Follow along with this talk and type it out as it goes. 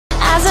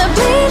as I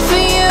bleed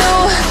for you,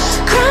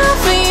 cry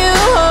for you.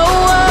 Oh,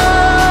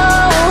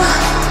 oh.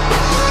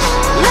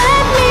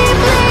 Let me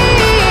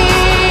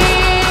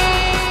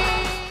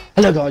bleed.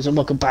 Hello guys and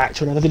welcome back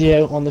to another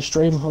video on the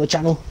stream, on the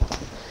channel.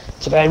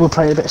 Today we're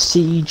playing a bit of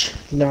Siege,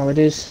 you know how it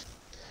is.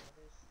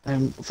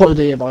 Followed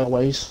here by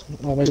always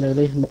and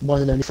only,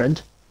 one and only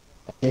friend,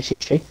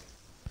 AjchKing.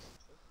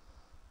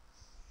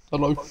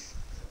 Hello.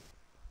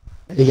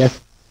 There you go.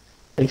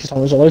 Thanks for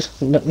time as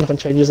always, nothing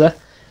changes there.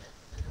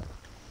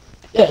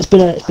 Yeah, it's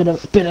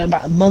been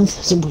about a month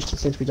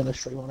since we've done a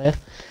stream on here,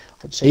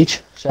 on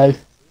Siege, so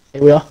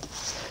here we are.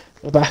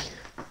 We're back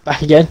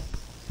again.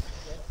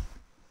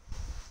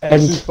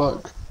 And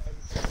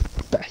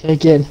back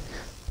again.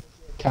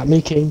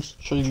 AjchKing.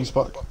 Shady's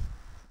back.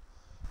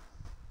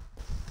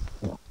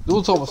 The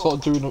one time I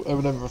started doing an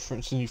Eminem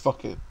reference and you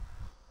fuck it.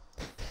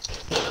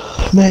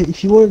 Mate,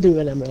 if you want to do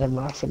an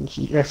Eminem reference,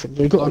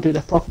 you've got to do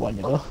the proper one,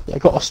 you know. You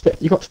got to spit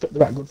the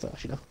rat good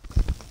first, you know.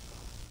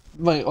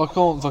 Mate, I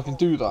can't fucking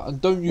do that,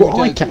 and don't you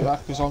dare do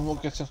that because I'm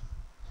not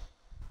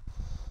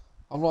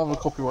having a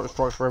copyright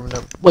strike for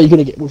Eminem. Well, you're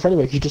gonna get one for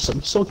anyway because you just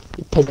said song,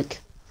 you panic.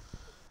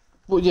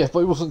 Well, yeah, but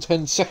it wasn't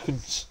 10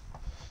 seconds.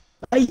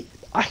 I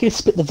can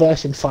spit the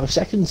verse in 5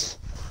 seconds.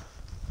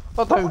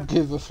 I don't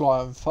give a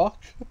flying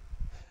fuck.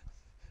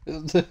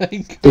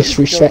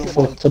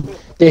 Disrespectful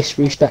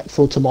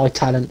to my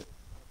talent.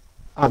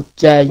 How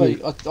dare you?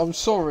 Mate, I'm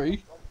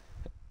sorry.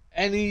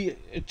 Any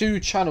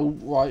channel,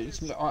 right? It's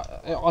an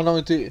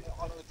idea.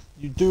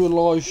 You do a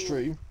live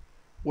stream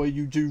where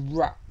you do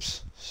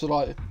raps. So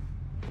like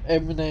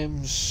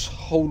Eminem's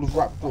whole of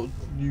rap, but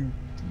you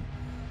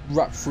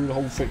rap through the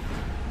whole thing.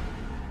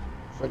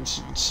 For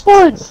instance.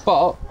 What?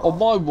 But on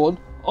my one,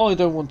 I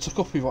don't want a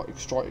copyright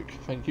strike.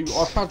 Thank you.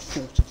 I've had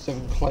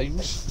 47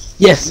 claims.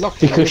 Yes,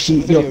 luckily because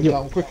you're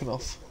down quick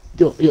enough.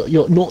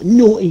 You're not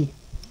naughty.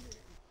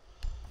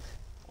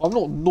 I'm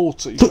not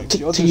naughty, thank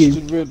you. I just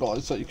didn't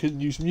realise that you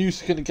can use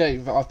music in a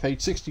game that I paid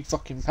 £60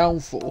 fucking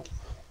for.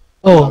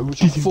 Oh,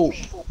 which I thought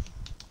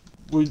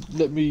would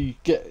let me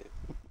get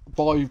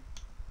by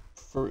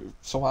for it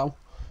somehow.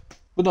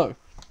 But no.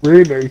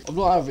 Really? I'm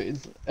not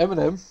having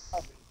Eminem,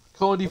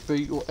 Cardi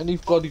B, or any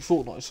bloody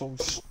Fortnite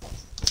songs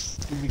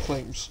give me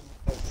claims.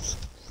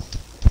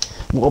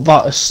 What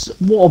about a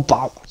song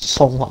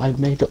that I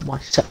made up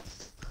myself?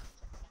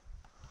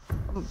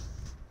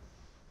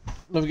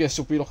 Let me guess,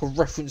 it'll be like a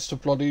reference to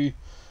bloody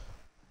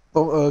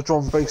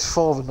drum bass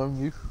father, don't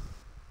you?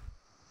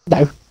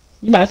 No,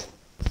 you mad?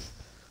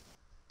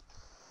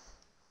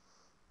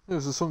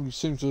 There's a song you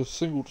seem to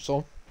sing all the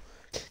time.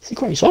 It's a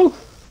great song.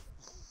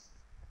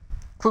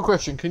 Quick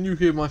question, can you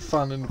hear my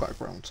fan in the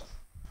background?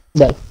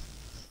 No.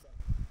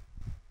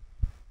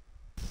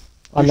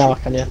 Oh, now I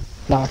can, yeah.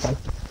 Now I can.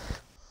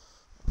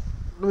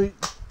 Let me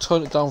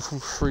turn it down from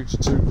 3 to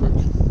 2 quick.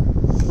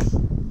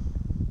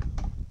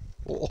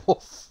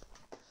 Off.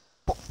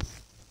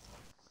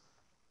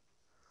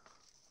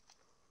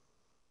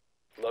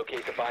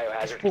 Locate the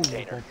biohazard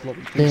container. Hang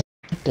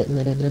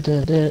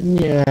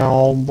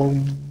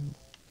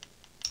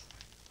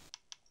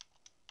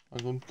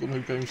on, got no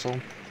game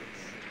song.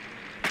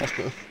 That's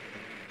better.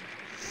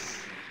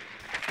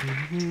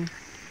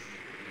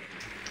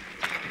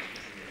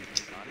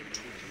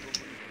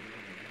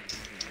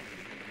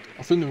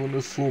 I think they're on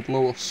the floor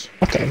below us.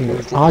 I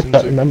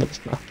don't remember this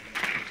now.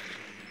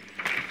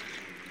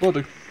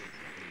 Bloody.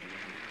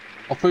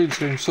 I played this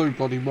game so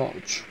bloody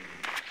much.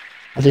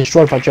 I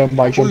destroyed by jumping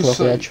off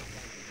the edge.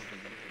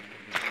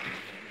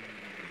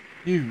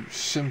 You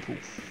simple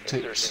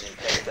tits.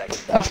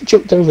 I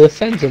jumped over the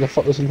fence and I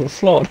thought there was another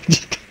floor.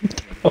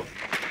 5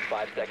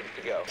 seconds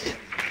to go.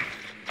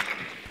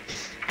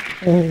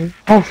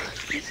 Oh.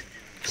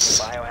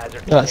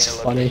 Biohazard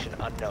That's container funny. location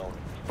unknown.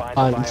 Find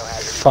the I'm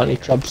biohazard funny,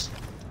 container. Clubs.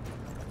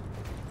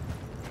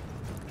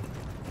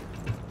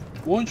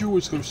 Why do you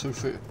always go so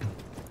fair?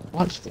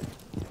 What's it?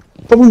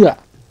 Probably that.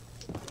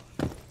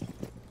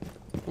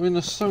 I mean,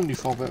 there's so many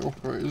far better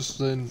operators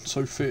than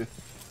Sophia.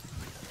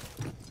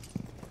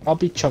 I'll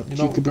be chunked, You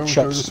know, you could be go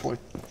chunked. this way.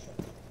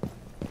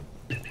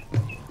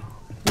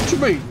 What do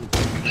you mean,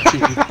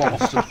 cheeky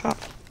bastard?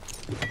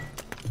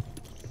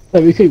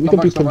 No, we could be back,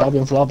 putting Bobby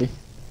on Flabby.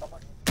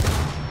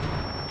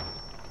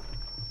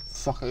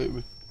 Fuck, I hate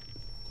me.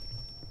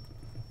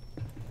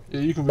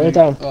 Yeah, you can Lay be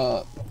down.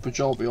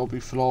 Bajabi, I'll be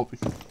Falabi.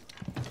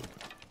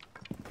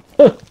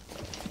 Huh.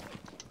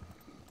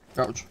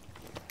 Crouch.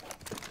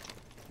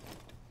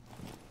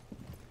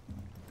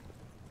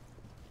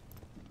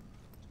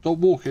 Stop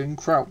walking,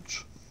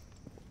 crouch.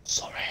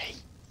 Sorry.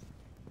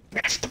 We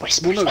have to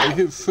whisper Well, no, as well. they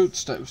hear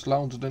footsteps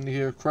louder than they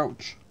hear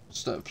crouch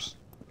steps.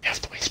 We have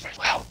to whisper as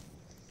well.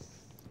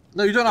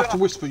 No, you don't have to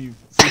whisper, you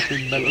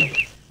flipping melon.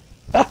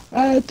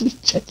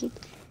 Just checking.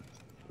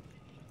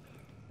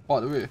 Right,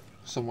 they're here,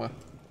 somewhere.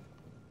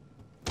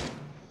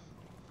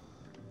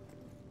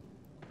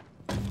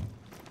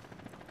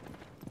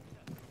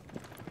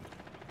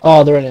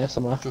 Oh, they're in here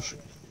somewhere. Josh.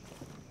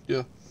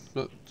 Yeah,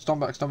 look, stand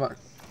back, stand back.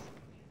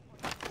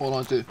 What an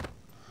idea.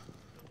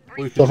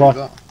 Or you can So do far.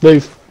 that.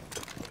 Move.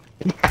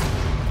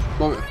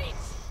 Blow it.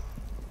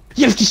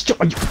 You've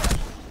destroyed.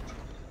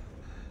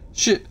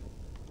 Shit.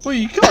 Where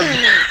you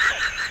going?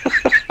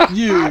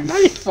 You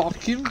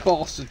fucking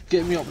bastard.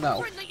 Get me up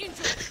now.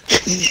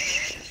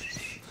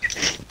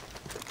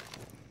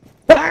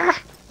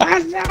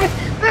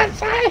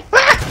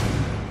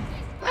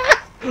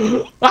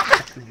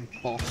 Fucking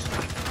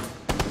bastard.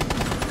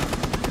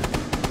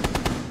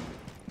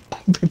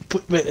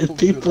 Put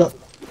people up.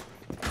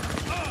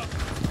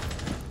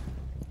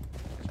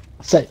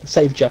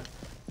 Saved you.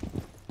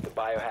 The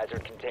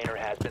biohazard container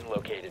has been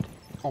located.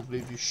 Can't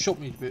believe you shot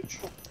me, bitch.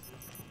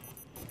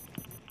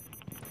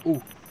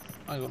 Oh,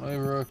 hang on,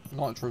 over a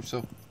nitro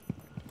cell.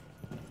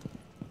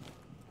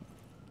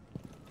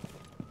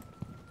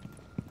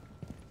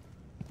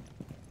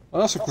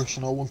 Well, that's a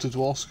question I wanted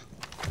to ask.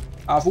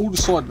 Out of all the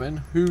sidemen,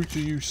 who do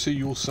you see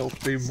yourself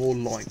being more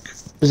like?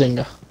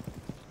 Bazinga.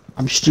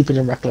 I'm stupid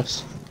and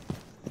reckless.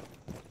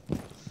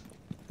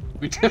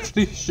 We're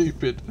definitely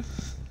stupid.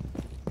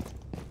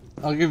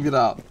 I'll give you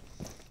that.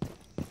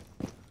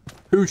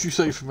 Who would you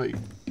say for me?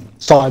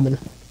 Simon.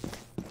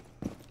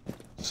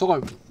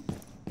 Simon?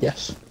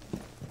 Yes.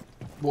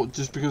 What,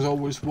 just because I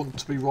always want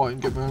to be right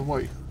and get my own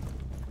way?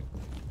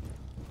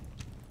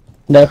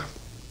 No.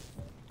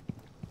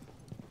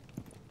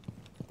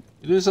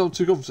 You didn't sound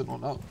too confident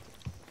on that.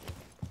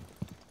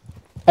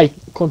 Hey,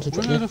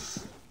 concentrate. Where Yeah.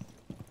 the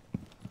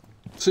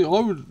See, I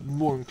would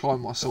more incline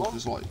myself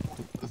as like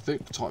a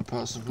Vic type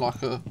person,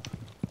 like a...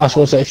 I was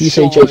gonna say, if you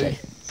say shy- JJ.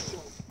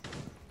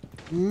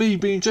 Me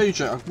being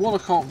JJ, one, I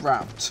can't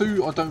rap.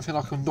 Two, I don't think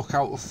I can knock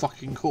out a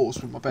fucking horse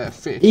with my bare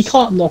fist. He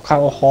can't knock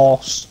out a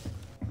horse.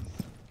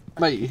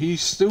 Mate, he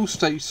still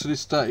states to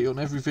this day on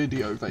every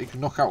video that he can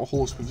knock out a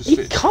horse with his He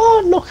fist.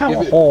 can't knock out Give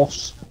a it-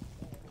 horse.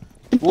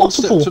 One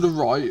step Impossible. to the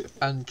right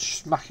and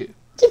smack it.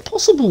 It's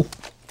impossible.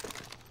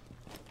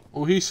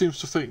 Well, he seems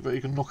to think that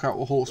he can knock out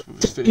a horse with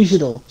his fist.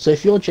 Delusional. So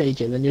if you're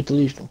JJ, then you're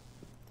delusional.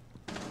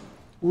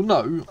 Well,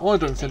 no, I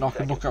don't think I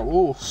can knock out a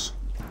horse.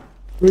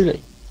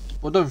 Really?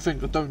 I don't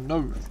think, I don't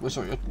know. Well,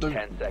 sorry, I don't.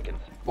 10 seconds.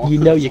 but I You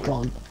could, know you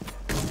sorry.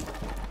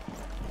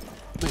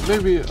 can't.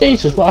 Maybe.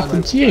 Jesus, what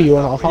happened to you? You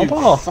went off our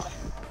bar.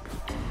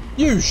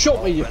 You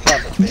shot me, you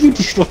cunt! You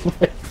destroyed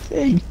my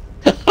thing.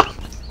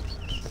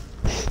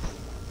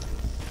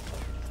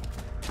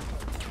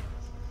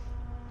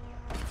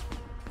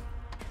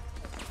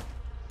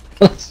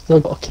 I still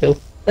got a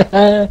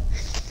kill.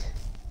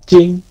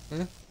 Jing.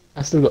 Hmm?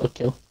 I still got a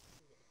kill.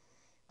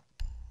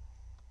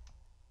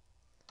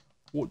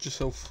 Watch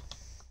yourself.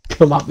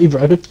 Come at me,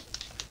 bro.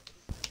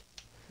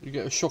 You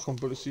get a shotgun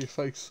bullet to your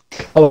face.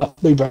 Come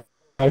at me, bro.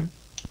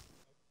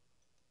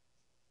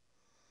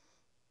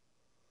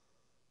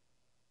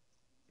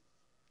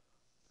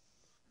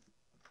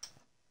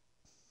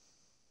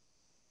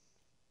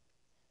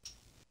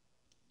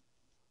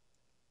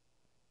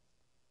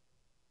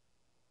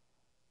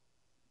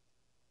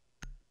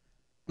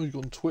 Oh, you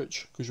got on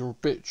Twitch because you're a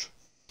bitch.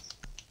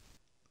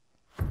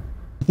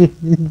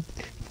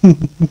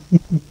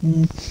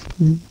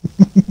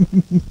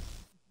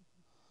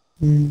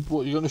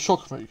 What, you gonna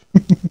shock me?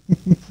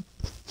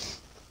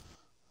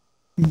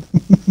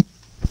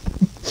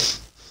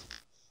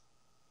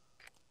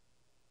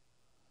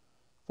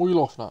 What are you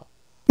laughing at?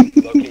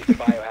 Locate the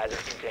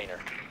biohazard container.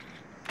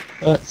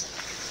 That's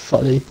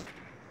funny.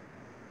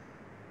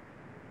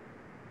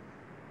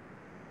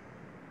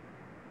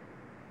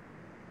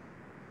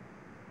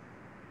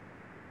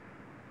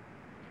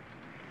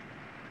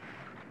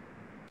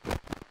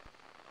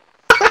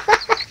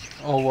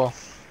 Oh well.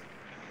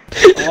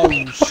 I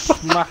will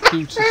smack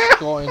you to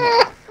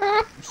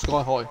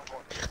sky high.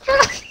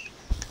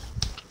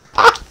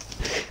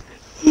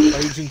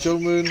 Ladies and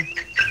gentlemen,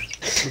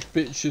 the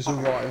bitch has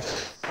arrived.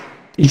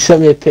 He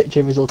sent me a picture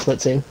of his ultimate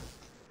team.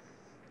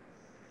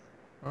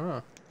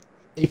 Ah.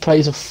 He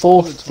plays a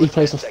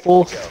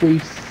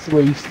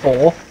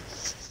 4-3-3-4.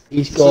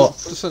 He's got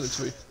Just send it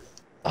to me.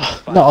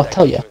 no, I'll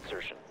tell you.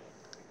 Insertion.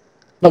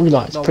 Not gonna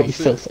lie, it's No, pretty I'll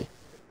see it. filthy.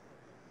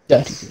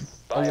 Dirty.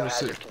 I wanna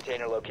see. Biohazard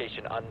container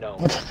location unknown.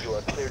 What? You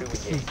are clear to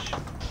engage.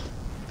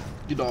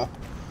 You know.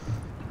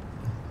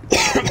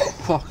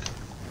 Fuck.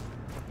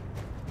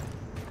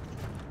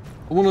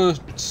 I wanna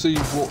see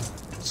what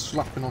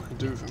slapping I can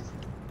do with him.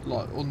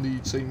 Like, on the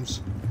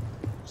teams.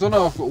 Because I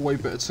know I've got a way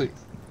better team.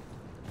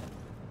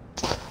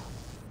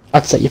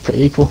 I'd say you're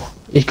pretty equal.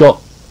 He's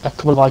got a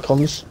couple of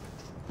icons.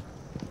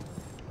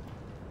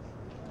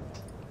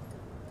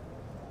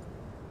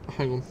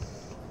 Hang on.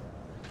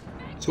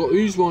 It's got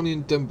Uzmani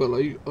and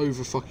Dembele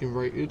over fucking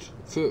rated.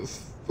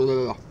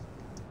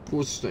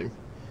 What's his name?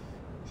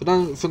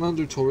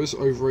 Fernando Torres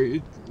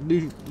overrated.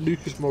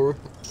 Lucas Moura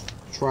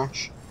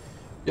trash.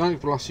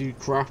 Yannick Bolasie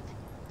crap.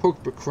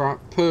 Pogba crap.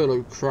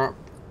 Pirlo crap.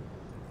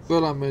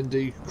 Verlan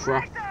Mendy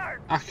crap.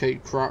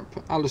 Ake crap.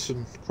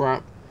 Alisson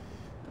crap.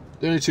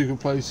 The only two good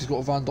players he's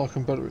got Van Dijk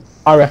and Bellerin.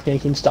 I reckon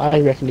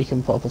he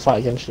can put up a fight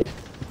against you.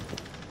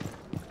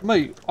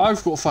 Mate,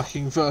 I've got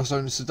fucking first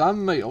owner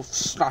Sedan, mate. I'll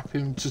slap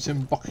him to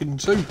Timbuktu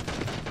too. You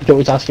don't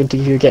want to ask him to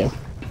give you a game.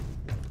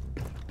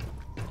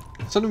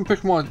 Send him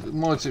pick my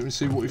team and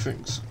see what he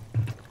thinks.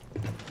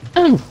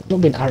 Oh,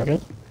 not being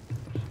arrogant.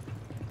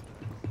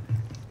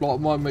 Like,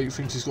 my mate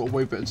thinks he's got a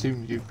way better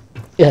team than you.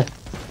 Yeah.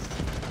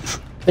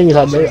 Thing is,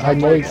 I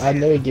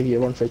know he'd give you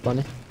a run for his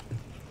money.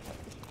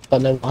 I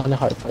know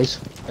how it plays.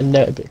 I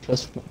know a bit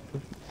close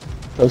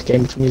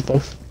game between you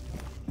both.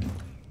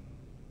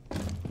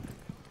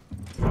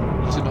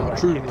 It's not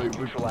true, mate.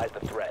 Neutralize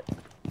the threat.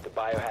 The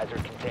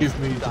biohazard container. Give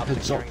me the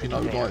heads up, you know,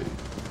 like.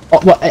 Oh,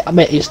 well, I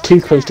mean, it's too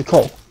close to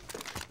call.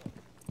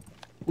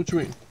 What do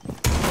you mean?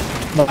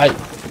 Like,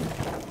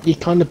 you're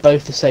kind of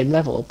both the same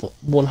level, but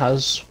one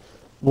has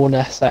one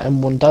asset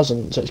and one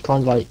doesn't, so it's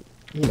kind of like,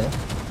 you know.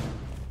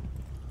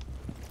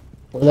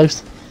 One of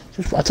those.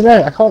 I don't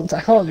know. I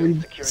can't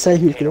really say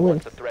who's gonna win.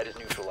 The threat is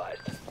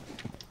neutralized.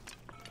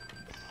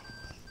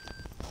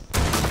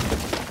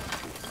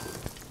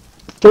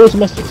 There is a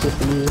message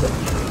for you.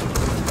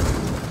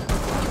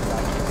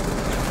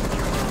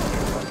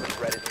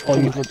 Oh,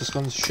 you got this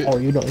gun's shit. Oh,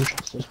 you're not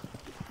interested.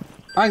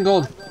 Hang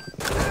on.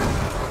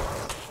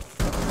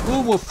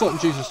 Oh my fucking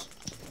Jesus.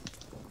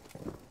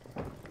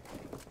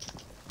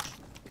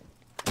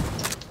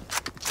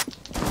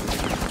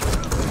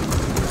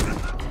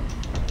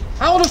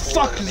 How the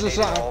fuck is this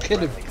that? I'm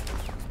kidding.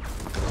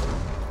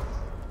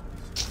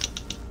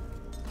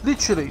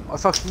 Literally, I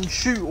fucking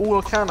shoot all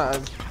I can at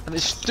him and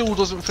it still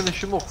doesn't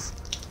finish him off.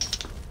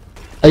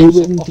 Are you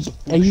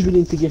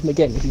willing to give him a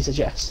game if he says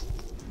yes?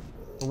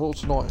 Well,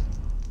 tonight?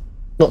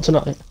 Not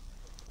tonight.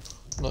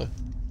 No.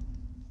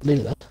 Leave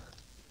it then.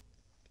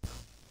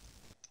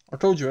 I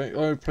told you, I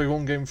only play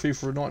one game of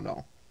FIFA a night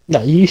now.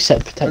 No, you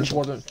said That's potential.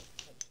 why I don't.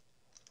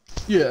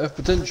 Yeah,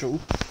 potential.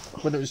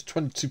 When it was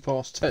 22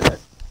 past 10.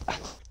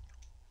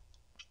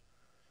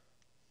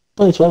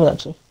 Only 12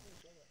 actually.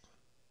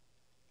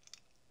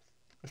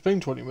 It's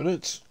been 20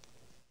 minutes.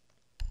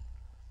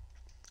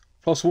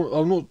 Plus,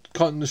 I'm not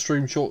cutting the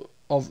stream short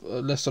of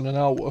less than an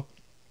hour.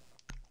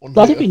 Well,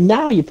 I think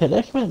now you put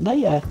it. Come on,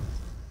 later.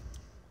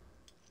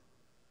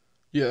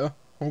 Yeah,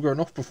 I'm going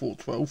off before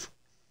 12.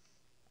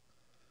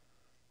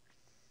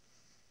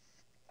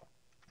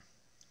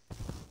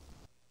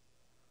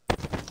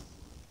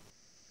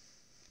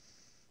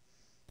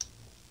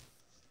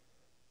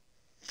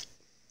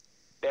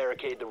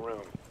 Barricade the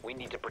room. We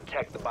need to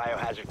protect the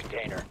biohazard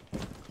container.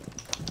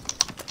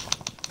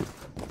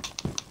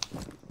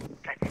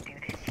 Let's do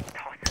this.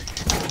 Tosses.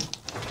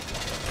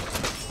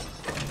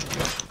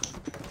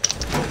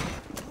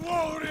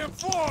 Whoa,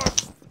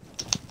 reinforced!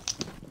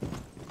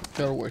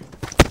 Get away.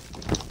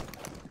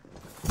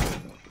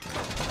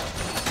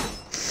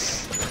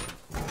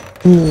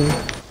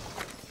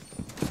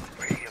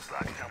 Ready to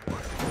block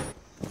someone.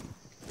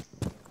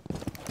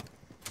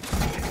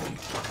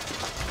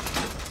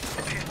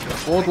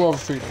 Why do I have a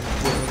feeling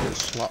we're gonna get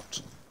slapped?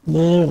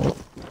 No, no.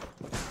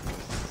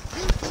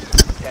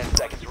 10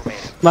 seconds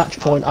remaining. Match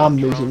point. I'm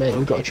losing, mate.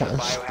 We've got a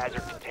chance.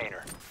 Biohazard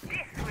container.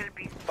 This will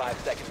be 5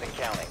 seconds and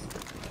counting.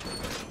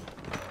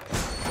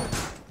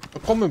 I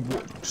can't remember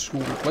what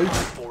school we played.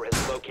 4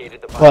 has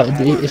located the Right,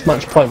 biohazard. it's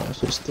match point now,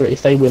 so it's 3.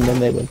 If they win, then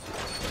they win.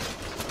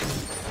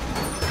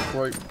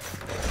 Right.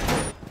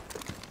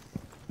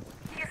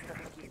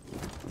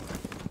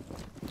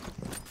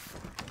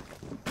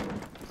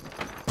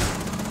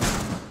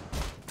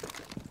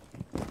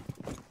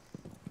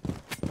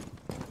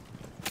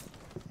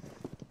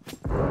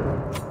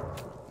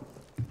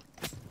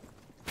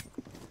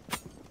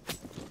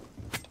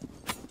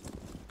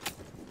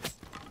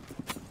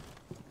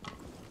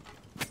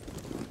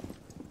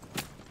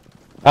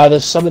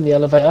 There's some in the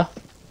elevator.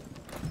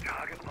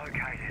 target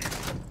located.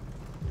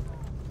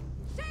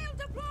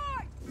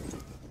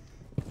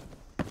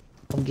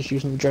 I'm just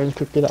using the drones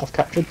quickly that I've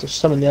captured. There's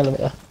some in the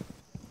elevator.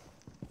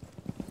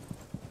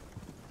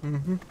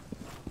 Mm-hmm.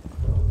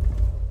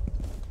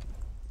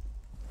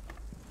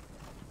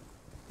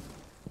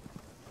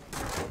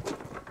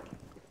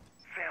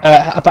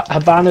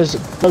 Havana's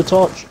no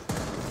torch.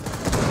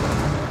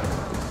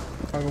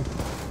 Hang on.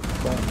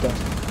 Right, go.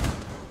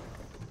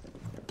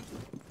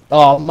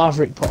 Oh,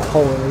 Maverick put a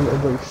hole in a little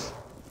roof.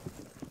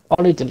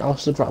 Oh, he didn't. I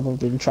was probably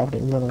been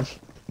travelling runners.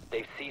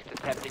 They've ceased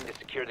attempting to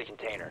secure the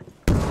container.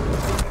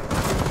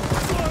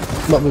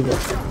 Not moving.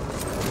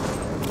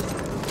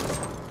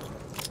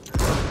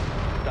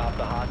 Stop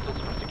the hostiles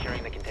from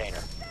securing the container.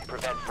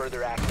 Prevent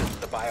further access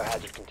to the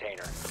biohazard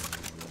container.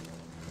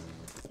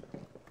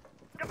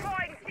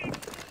 Deploying seat.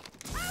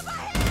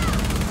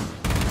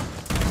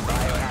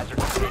 Biohazard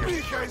container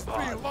These securing guys be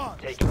pod.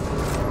 launched. Take it.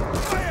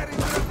 Fire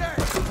into the neck!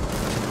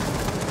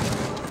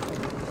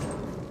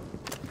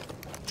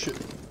 Shit.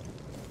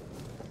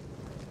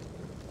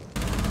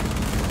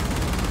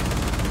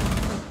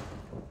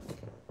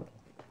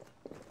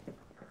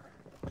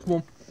 Come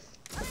on.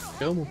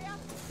 Kill him.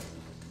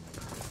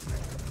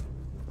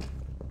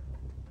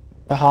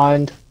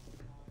 Behind.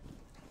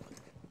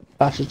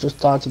 Bash has just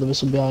died to the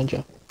missile behind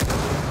you.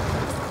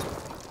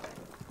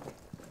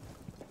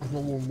 I'm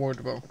not what I'm worried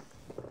about.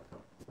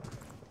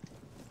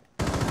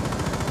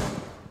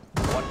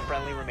 One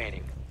friendly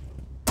remaining.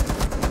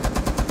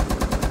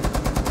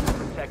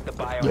 Protect the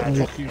Yeah, biohazard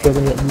you're container.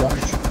 gonna get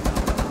rushed. Stop the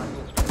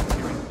hostiles from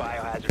securing the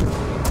biohazard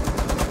container.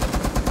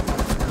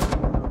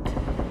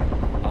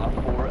 Op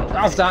 4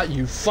 Have that,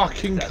 you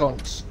fucking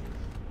cunts.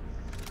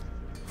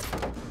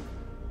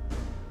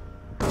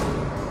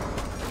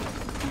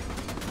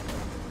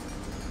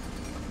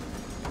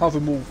 Have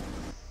them all.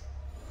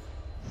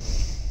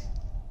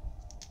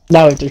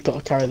 Now we've just got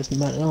to carry this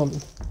mountain on.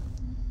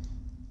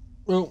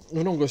 Well, if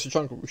no one goes to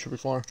jungle, we should be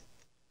fine.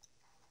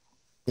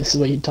 This is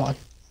where you die.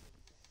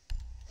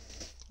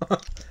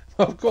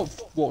 I've got,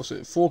 what's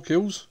it, 4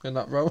 kills in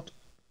that round.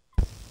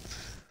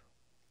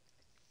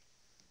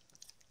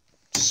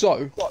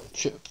 So,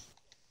 shit.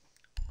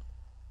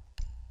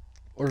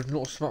 I did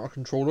not smack my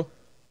controller.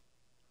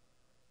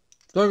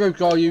 Don't go,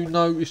 guy, you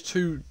know, it's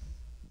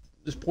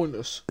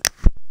pointless.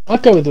 I'll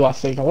go with who I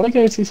think I want to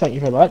go to, thank you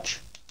very much.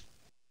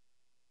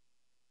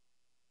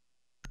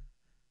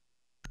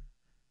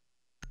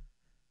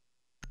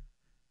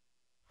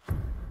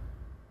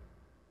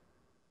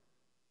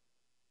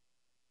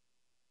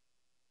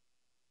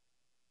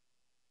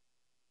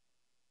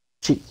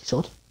 Cheeky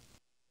sod.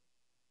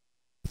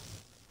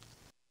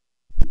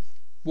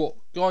 What?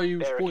 Guy, you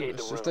was Barricade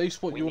pointless. the If room. they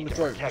spot We you on need the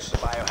to protect drones. the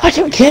biohazard. I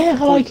don't care, I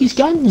like his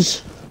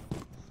guns.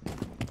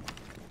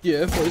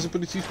 Yeah, but his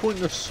ability's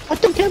pointless. I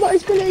don't care about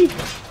his ability.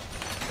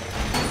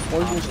 Why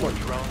do you want to smoke?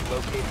 Drone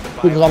locates the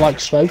Because I like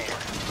biohazard smoke.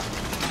 container.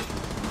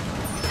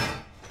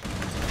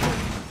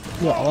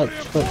 Yeah, I like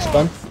smoke's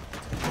fun.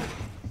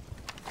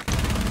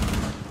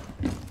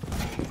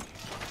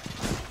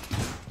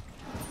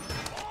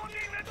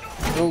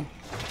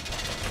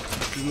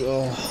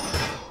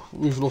 Oh,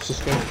 we've lost this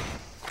game.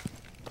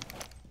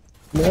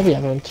 No, we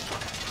haven't.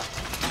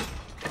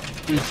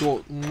 We've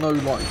got no,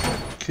 like,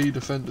 key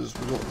defenders.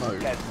 We've got no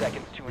 10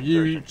 seconds to insertion.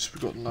 Utes.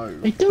 We've got no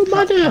It don't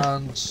matter.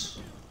 hands.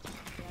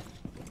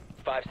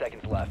 5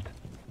 seconds left.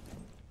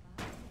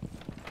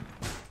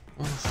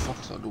 Oh,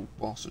 fuck that little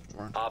bastard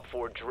drone. Op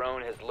 4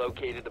 drone has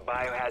located the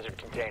biohazard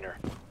container.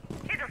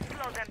 It'll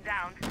slow them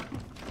down.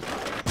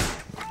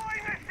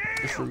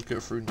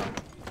 Get through now.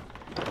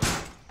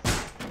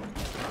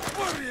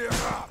 Hurry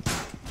up!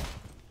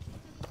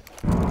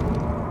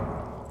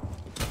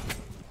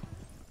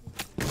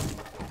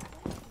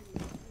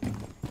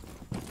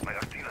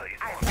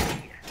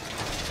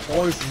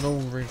 Why is no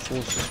one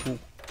reinforced this wall?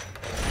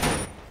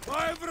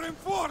 I've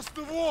reinforced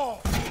the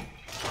wall!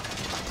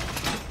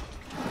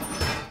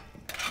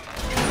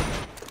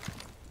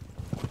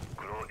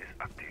 Drone is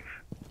active.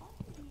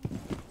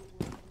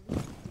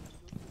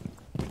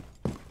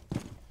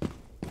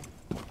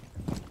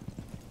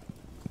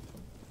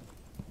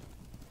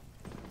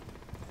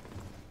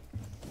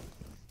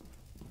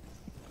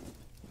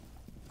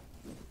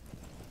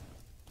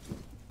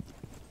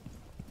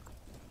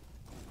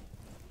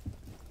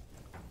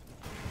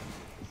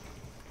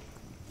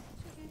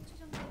 최근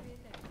추정 자료에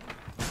따르면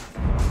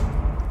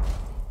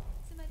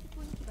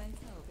스마트폰 기반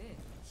사업에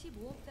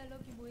 15억 달러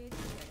규모의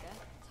투자가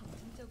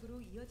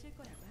점진적으로 이어질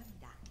거라고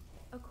합니다.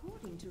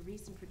 According to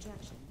recent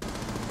projections,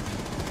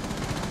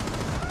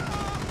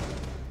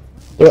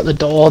 They're at the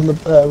door on the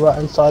right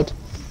hand side.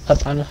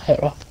 That man hit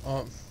her off.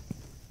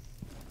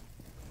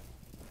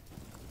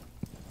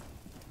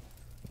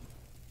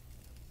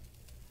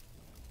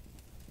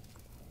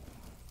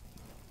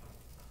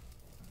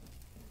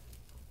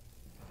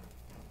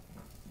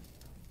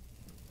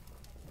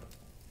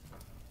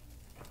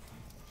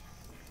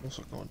 What's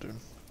that guy doing?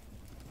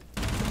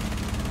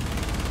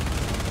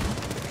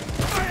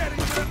 Fire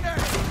into the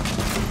net!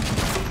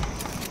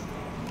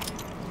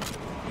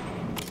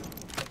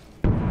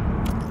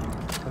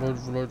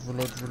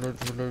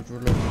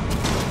 Reload.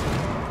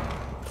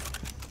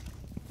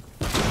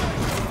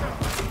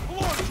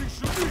 Launching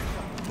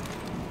Shabika!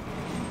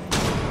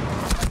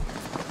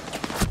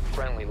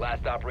 Friendly,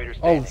 last operator Oh,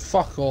 standing.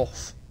 fuck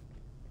off.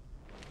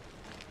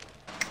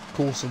 Of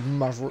course, a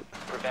maverick.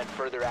 Prevent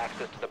further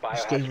access to the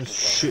This biohazard game container. is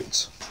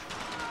shit.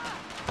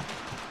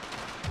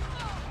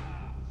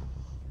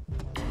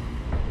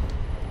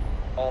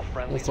 All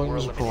friendlies Well, were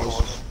thank you, eliminated.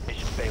 surprise.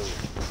 Mission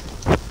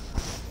failure.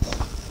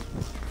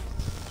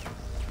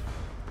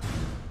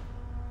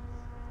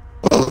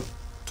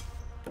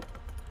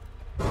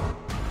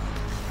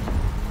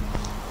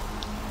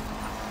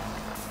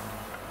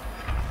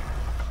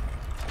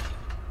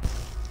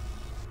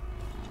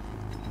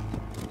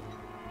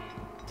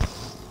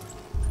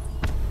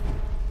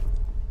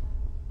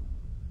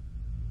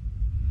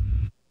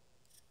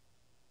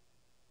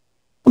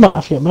 I'm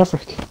actually a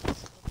maverick.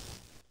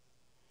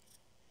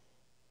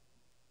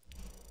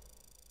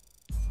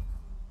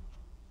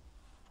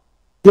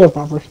 You're a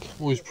maverick.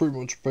 Well, he's pretty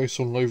much based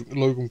on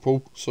Logan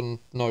Paul, so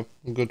no,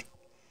 I'm good.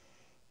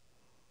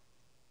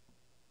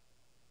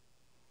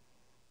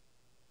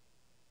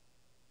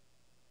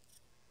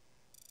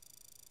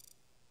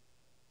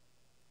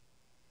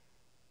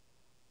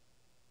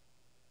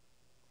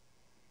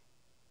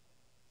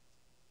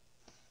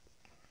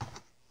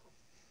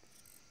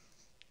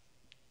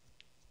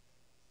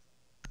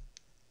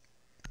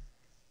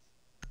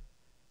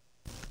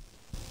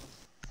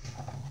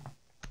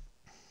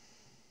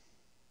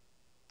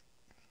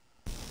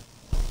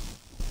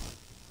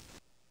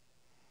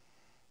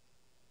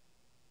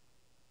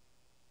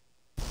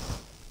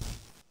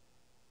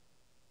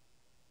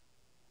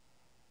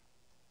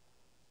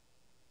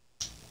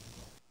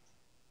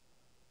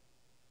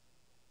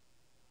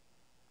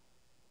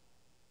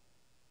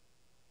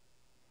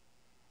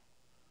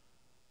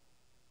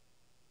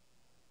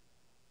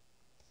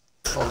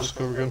 I'll just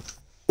go again.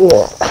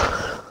 What?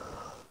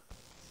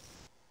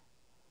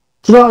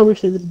 Do you know what I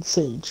wish they did in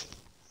Siege?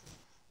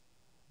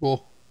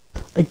 What?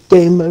 A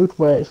game mode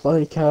where it's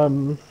like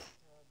you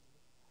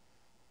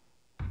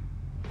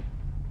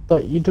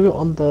do it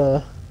on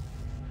the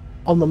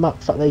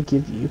maps that they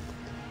give you,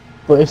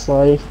 but it's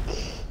like,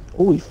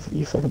 oh,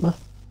 you figured that.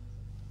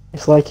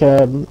 It's like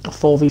a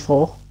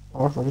 4v4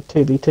 or like a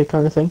 2v2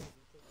 kind of thing.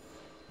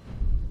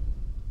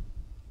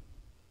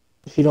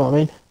 If you know what I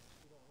mean.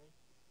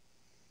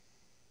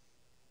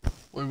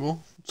 Wait, what?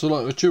 So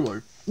like a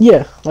duo?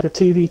 Yeah, like a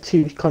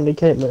 2v2 kind of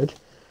game mode.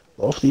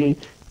 Obviously,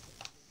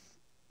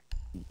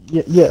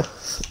 yeah.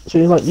 So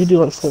you do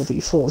like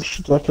 4v4, you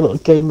should do like a little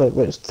game mode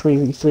where it's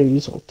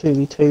 3v3s or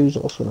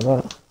 2v2s or something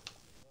like that.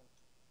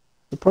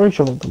 The probably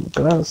should have done with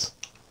glass.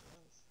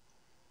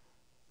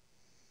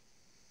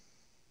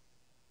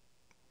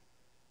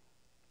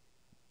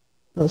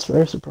 That's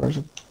very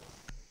surprising.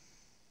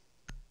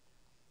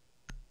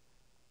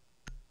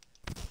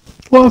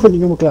 Why haven't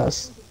you done with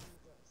glass?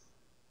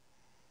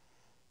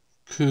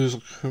 Because I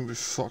couldn't be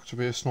fucked to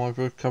be a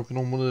sniper camping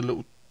on one of the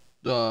little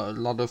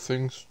ladder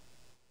things.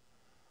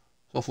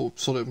 So I thought,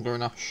 sod it, I'm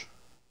going Ash.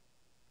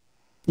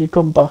 You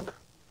come back.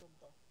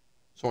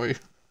 Sorry.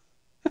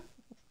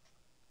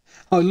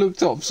 I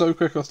looked up so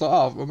quick, I was like,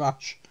 I'm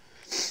Ash.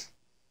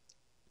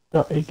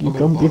 No,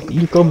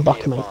 you come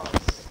back, mate.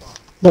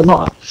 No,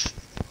 not Ash.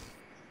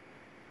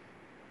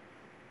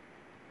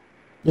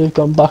 You've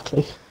gone back,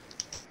 Lee.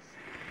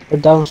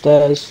 We're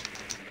downstairs.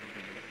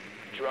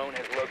 Drone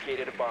has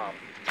located a bomb.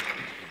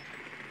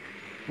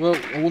 Well,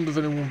 I wonder if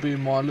anyone will be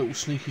in my little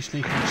sneaky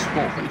spot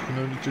that you can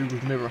only do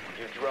with mirror.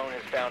 Your drone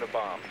has found a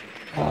bomb.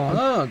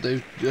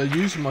 They're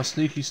using my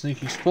sneaky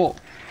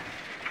spot.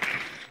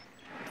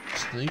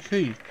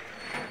 Sneaky.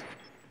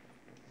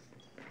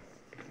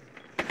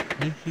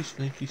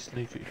 Sneaky.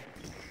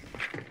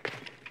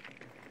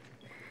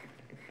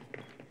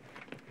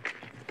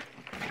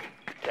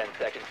 10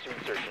 seconds to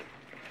insertion.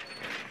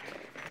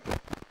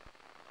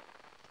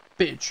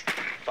 Bitch.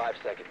 5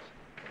 seconds.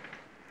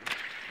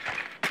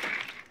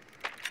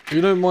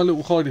 You know my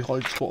little hide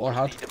spot I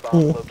had? The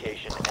bomb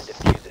location and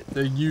defuse it.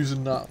 They're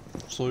using that,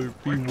 so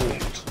be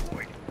warned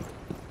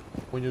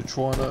when you're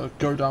trying to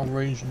go down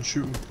range and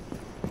shoot them.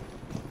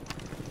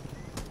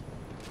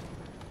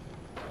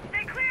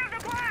 They cleared the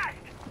blast!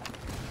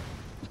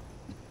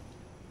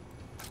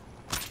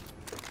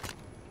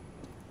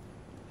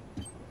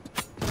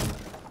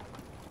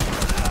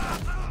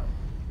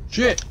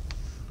 Shit!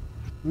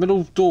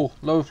 Middle door,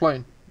 lower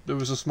plane. There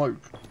was a smoke.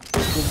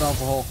 It's gone down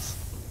for half.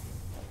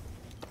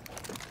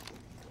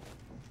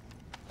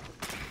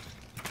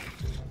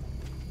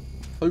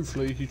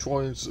 Hopefully he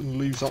tries and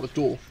leaves out the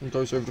door and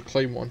goes over the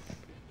Claymore.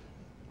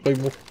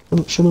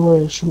 Show me where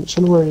he is.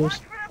 Show me where he is. Watch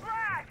for the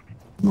blast!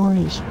 Show me where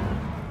he is.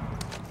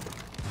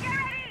 Get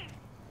ready!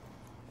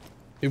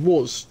 He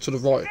was to the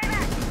right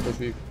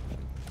of you.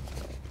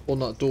 On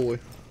that doorway.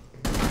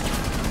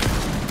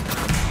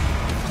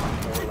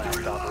 4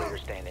 last operator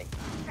standing.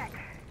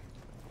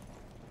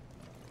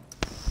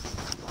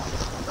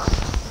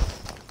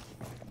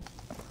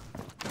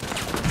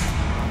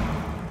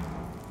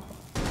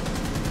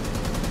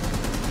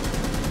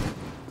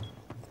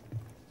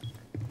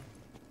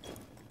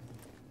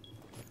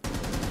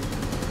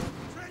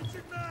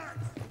 Changing mags!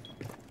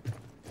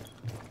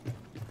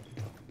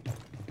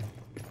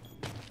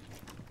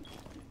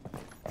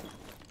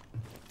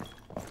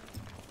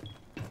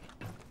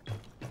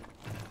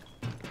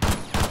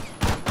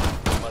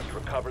 Must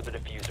recover the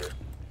diffuser.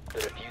 The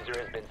diffuser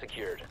has been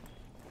secured.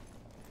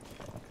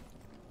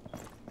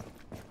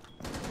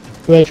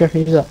 Where do you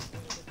reckon he's at?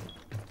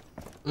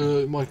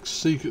 My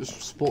secret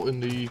spot in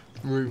the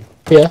room.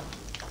 Yeah.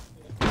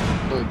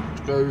 So,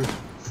 go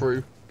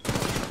through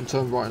and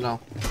turn right now.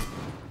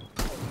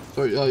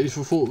 Sorry, he's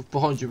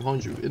behind you,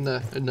 in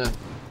there.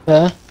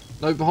 There?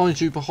 No, behind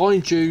you,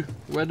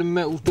 where the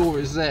metal door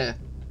is there.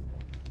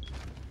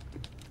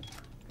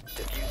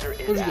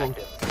 Diffuser Where's is he gone?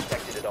 active.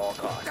 Protected at all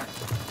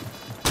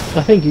costs.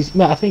 I think he's.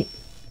 Mate, I think.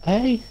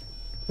 Hey?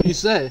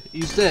 He's there,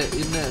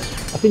 in there.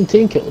 I've been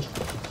team killed.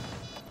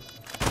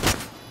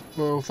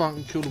 Well, if I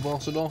can kill the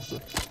bastard after.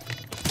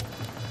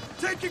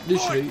 Taking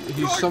Literally, point! he's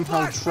Throwing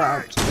somehow flashbang!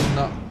 trapped in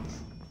that.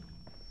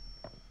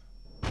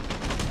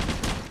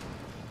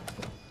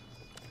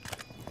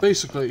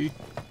 Basically,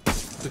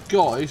 the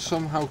guy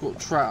somehow got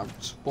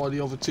trapped by the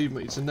other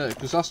teammates in there,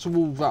 because that's the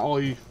wall that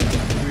I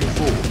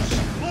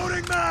reinforced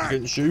Loading mag!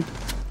 against you.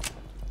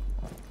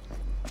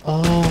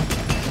 Oh.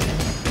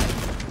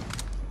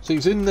 So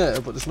he's in there,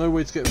 but there's no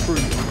way to get through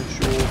unless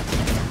you're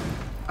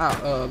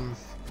at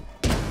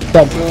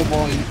Dead. where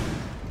my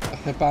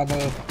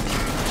Hibana,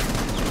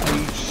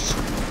 Ace,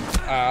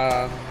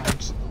 and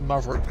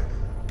Maverick.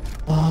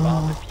 Bomb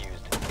Oh.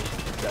 defused.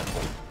 Mission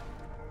successful.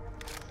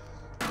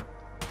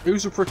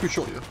 Who's the prick who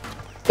shot you?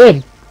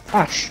 Him!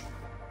 Ash!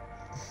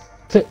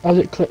 Has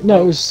it click?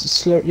 No, it was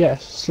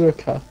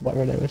Slurka,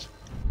 whatever it was.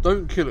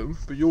 Don't kill him,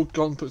 but your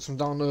gun puts him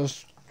down to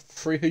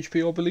 3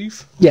 HP, I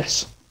believe.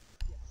 Yes.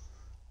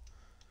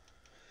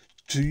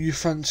 Do you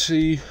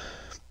fancy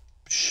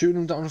Shooting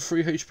him down to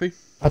 3 HP.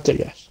 I do,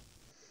 yes.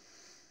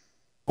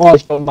 Oh,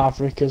 he's got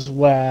Maverick as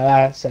well.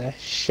 That's a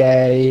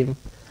shame.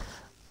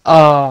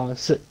 Oh,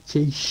 such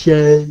a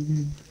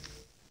shame.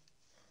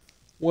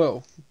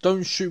 Well,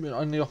 don't shoot him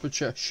in the upper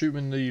chest. Shoot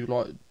him in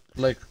the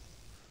leg.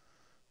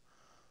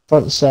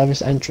 Front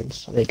service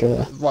entrance. There you go.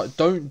 There. Right.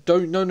 No.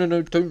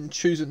 Don't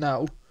choose it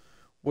now.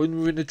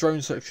 When we're in the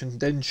drone section,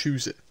 then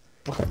choose it.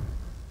 Okay.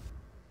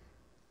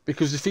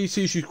 Because if he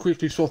sees you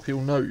quickly swap, he'll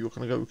know you're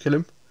gonna go kill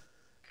him.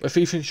 But if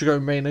he thinks you go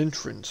main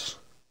entrance,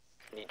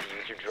 Need to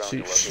use your drone see,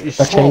 to locate it's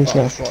I changed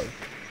hard, now. right?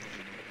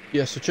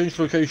 Yeah. So change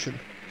the location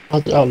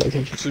Oh,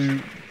 location. to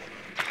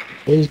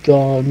He's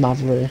got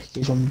Maverick.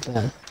 He's on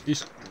there.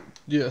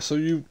 yeah. So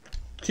you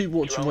keep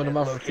watching where the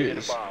drone has Maverick located a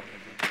is. bomb.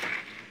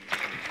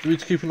 Do we need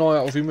to keep an eye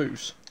out if he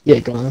moves? Yeah,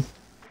 go on.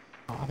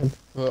 Oh, have him.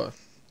 Right.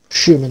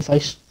 Shoot him in the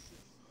face.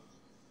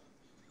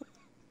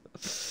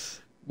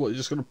 What, you're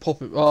just gonna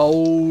pop it?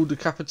 Oh, the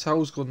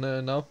Capital's gone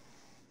there now.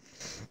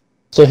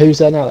 So who's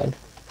there now then?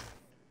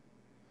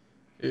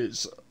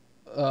 It's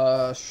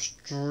whatever,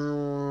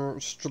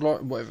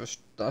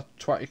 that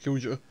twat who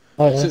killed you.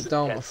 Oh yeah. Sit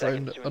down, 10 my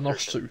friend, seconds to and us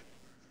insertion. two.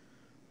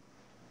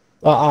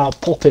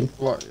 Pop him.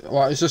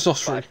 Right, it's just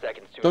us three. 5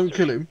 seconds to Don't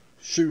insertion. kill him,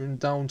 shoot him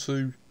down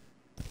to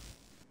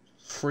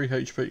 3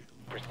 HP.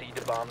 Proceed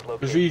to bomb's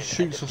If he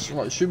location and shoots us, defuse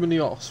right, shoot him in the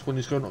arse when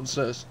he's going up the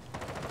stairs.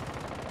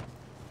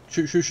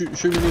 Shoot him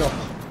in the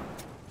arse.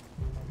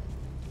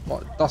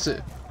 Right, that's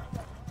it.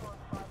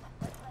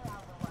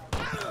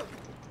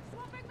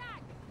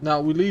 Now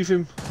we leave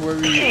him where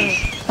he is.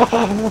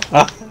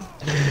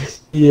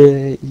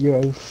 Yeah, your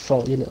own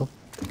fault, you little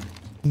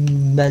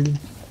melon.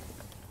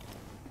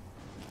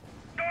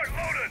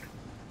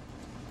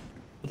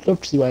 I'd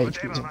love to see where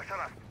HP's on.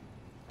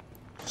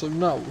 So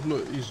now,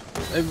 look, he's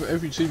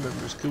every team member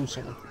has killed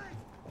someone.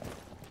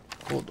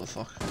 What the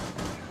fuck?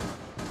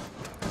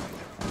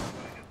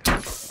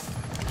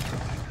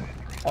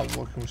 I'm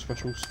working with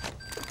specials.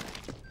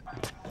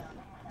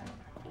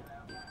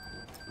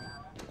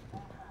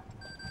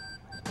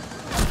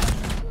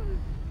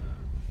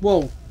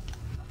 Whoa!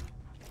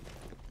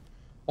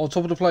 On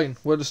top of the plane,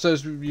 where the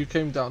stairs you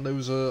came down, there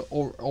was a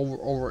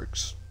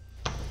Oryx.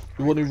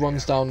 The one who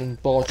runs down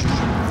and barges you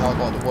out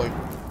like the way.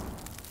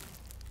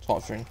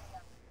 Type thing.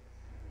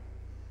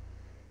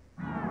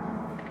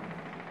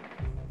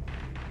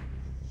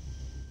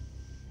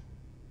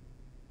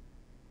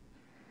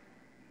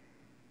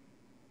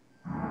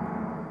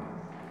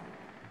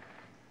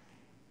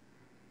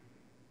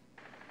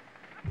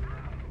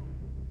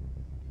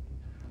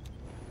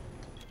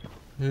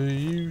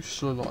 You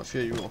slow life,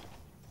 yeah you are.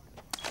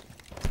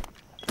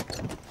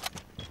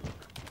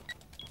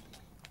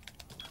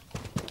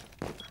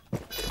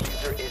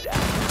 Diffuser is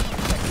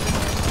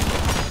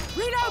active.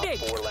 Reloading!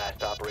 4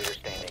 last operator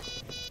standing.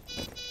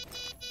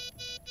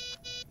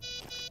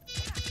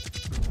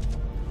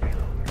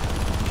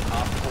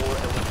 Op 4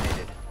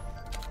 eliminated.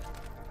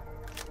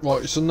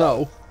 Right, so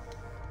now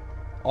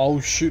I'll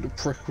shoot a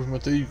prick with my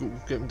deagle,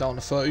 get him down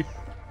to 30.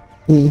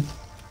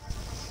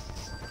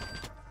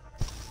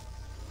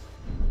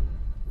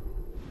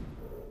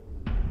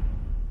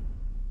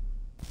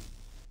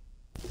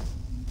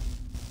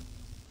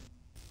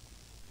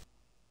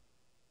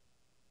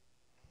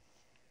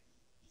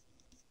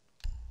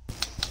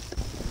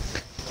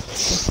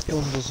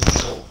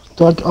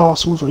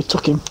 Someone's already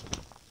took him.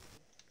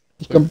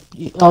 He's gone.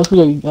 I was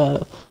going to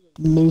go,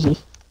 Moosey.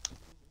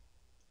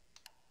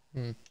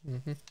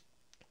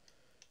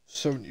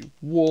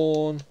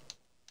 71.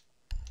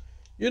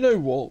 You know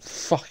what?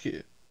 Fuck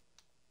it.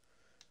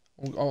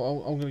 I'm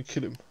gonna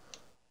kill him.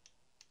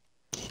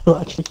 You're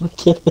actually going to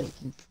kill him.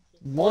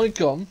 My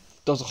gun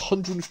does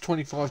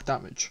 125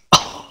 damage.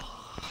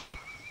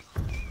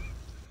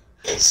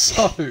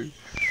 So,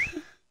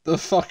 the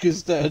fuck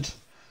is dead.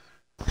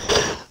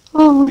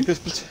 Oh, Because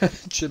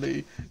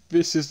potentially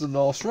this is the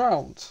last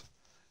round.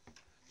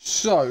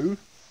 So,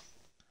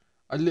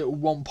 a little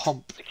one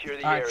pump Secure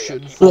the area. action.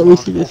 Keep let me the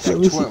see bomb this. Let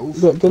me see.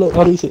 12. Look,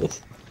 how do you see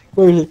this?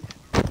 Where is it?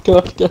 Go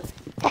up, go.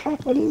 How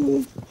do you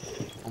see this?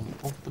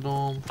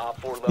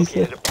 Op 4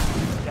 located a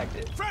bomb. Protect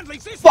it. Friendly,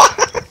 this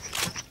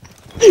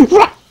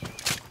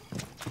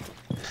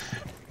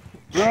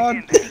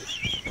Run!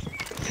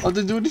 I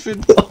didn't do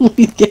anything. Oh,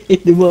 he's getting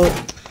him up.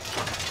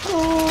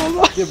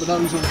 Oh, Yeah, but now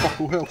he's on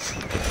buckle health.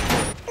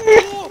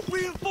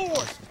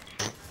 reinforced.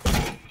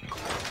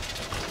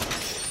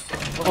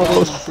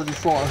 Oh, I'm pretty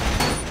fire.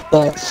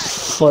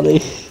 that's funny.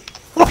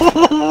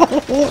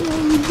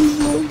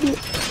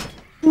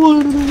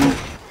 What a minute.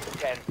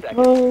 10 seconds.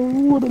 Oh,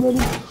 what a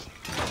minute.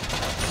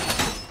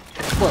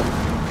 Well,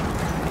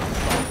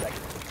 5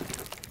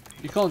 seconds.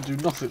 you can't do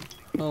nothing.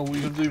 Oh, what are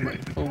you gonna do, mate?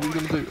 Oh, what are you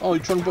gonna do? Oh,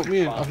 you're trying to block me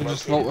in? I can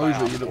just vault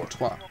over you, little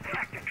twat.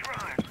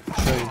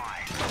 Shame.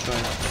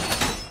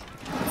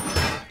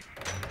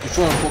 You're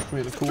trying to block me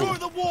in the corner.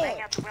 the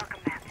wall.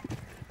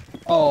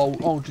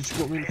 Oh, did you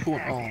block me in the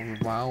corner? Oh,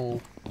 wow.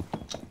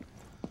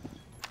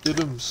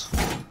 Diddums.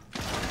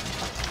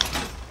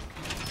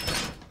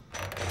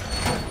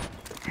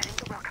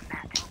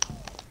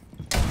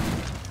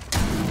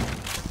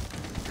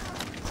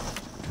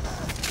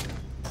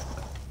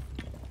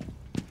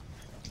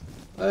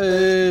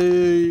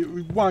 Hey,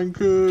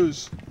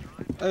 wankers!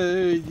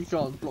 Hey, you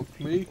can't block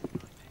me.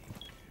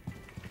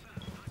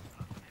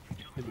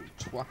 You little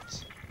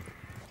twat.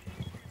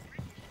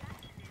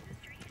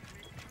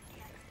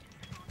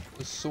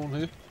 There's someone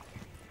here.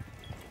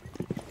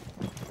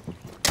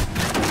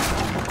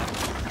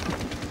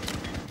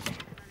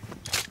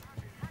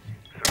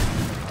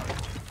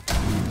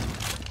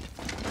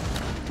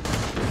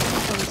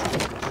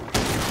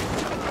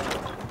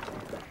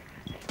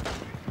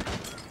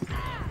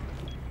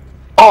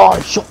 Oh,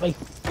 he shot me.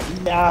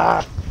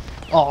 Nah.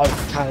 Oh,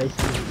 Callie.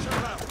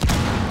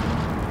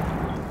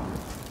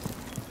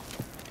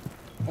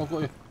 I've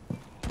got you.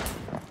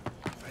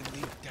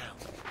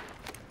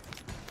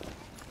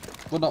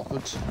 Run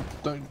upwards.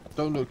 Don't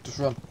look, just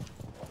run.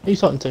 Who are you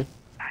talking to?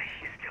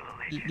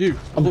 You. I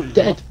thought I'm you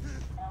dead.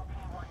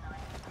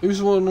 Who's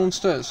the one on the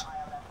stairs?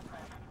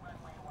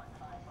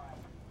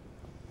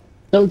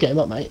 Don't get him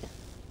up, mate.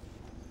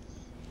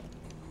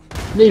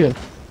 Leave him.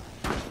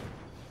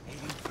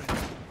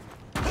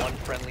 One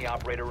friendly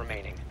operator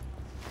remaining.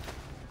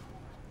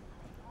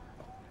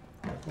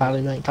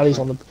 Callie, mate.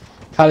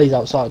 Callie's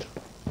outside.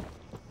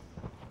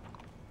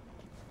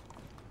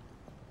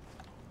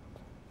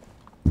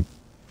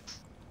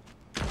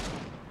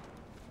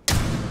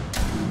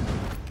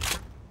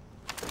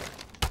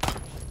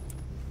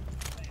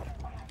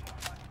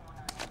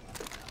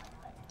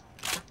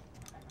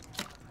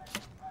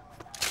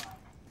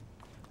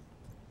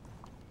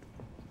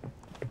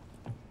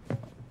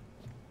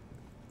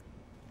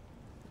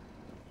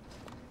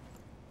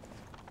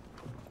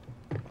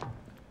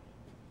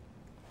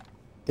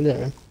 You know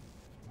him.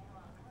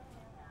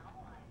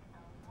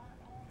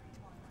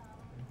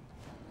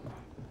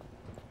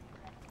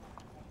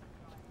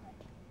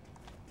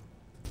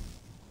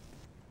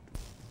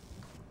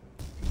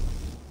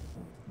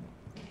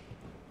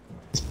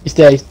 He's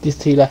there, he's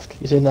to your left.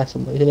 He's in there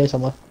somewhere. He's in there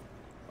somewhere.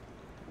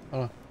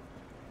 Oh.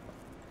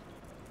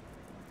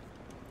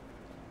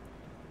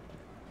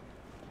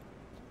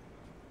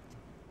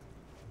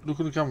 Look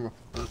at the camera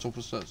at the top of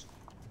the stairs.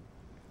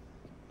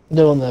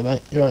 No one there,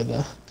 mate. You're right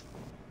there.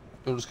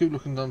 So just keep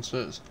looking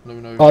downstairs. Let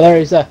me know. Oh, there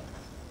he is there.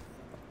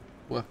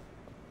 Where?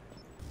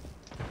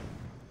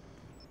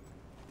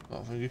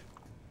 Oh, thank you.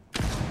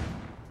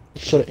 He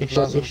shot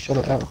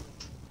it out.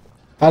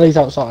 Callie's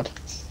outside.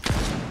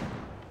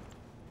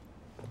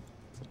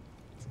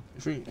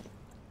 You think?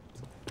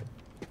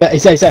 Yeah,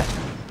 he's there.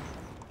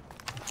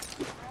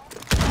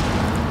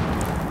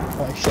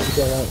 Oh, he shot the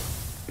girl out.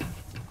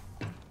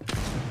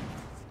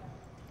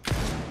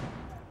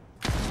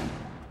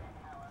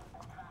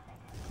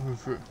 Coming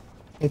through.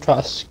 I'm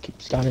trying to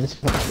keep scanning to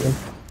catch him.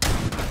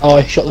 Oh,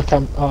 he shot the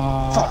cam.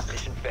 Oh,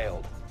 Mission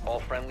failed. All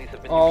friendlies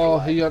have been Oh,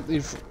 neutralized. he had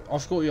the. I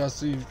forgot he has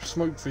the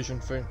smoke vision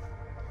thing,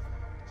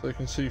 so he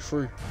can see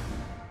through.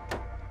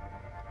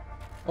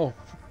 Oh,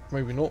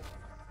 maybe not.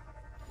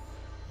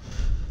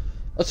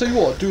 I'll tell you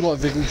what, I do like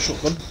Vigal's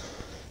shotgun.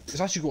 It's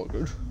actually quite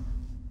good.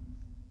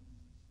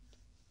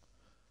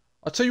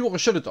 I'll tell you what I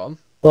should have done,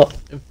 what?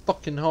 in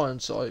fucking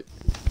hindsight,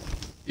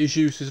 is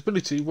use his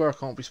ability where I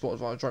can't be spotted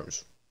via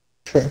drones.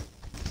 True.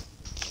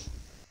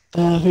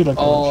 Who'd I go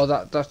Oh, with?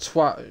 that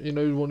twat, you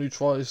know, the one who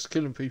tries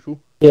killing people.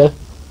 Yeah.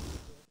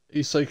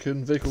 He's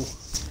taken Vigil.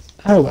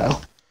 Oh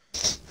well.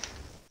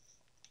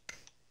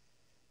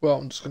 Well,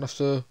 I'm just gonna have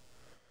to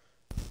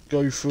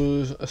go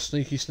for a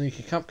sneaky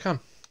camp can.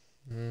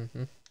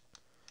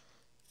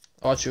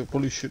 Actually, I'll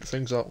probably shoot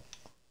things out.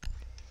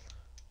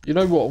 You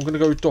know what? I'm gonna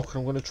go with Doc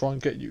and I'm gonna try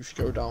and get you if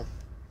you go down.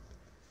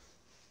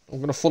 I'm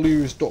gonna follow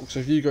you as Doc, so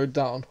if you go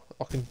down,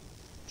 I can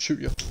shoot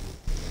you.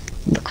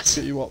 Nice.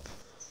 Get you up.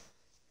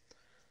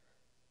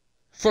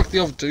 Fuck the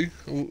other two.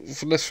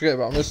 Let's forget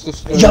about them. Let's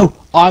just go. Yo,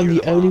 I'm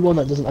the only one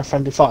that doesn't have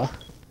friendly fire.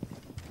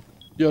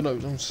 Yeah, no,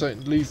 I'm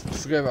saying leave.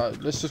 Forget about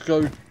it. Let's just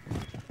go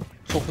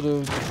top of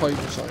the plane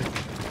or something.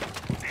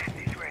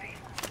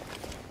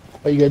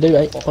 What are you gonna do,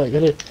 mate? What are you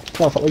gonna do?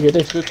 No, what are you gonna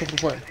Let's go top of the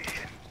plane.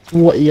 do?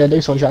 What are you gonna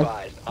do, Sunshine?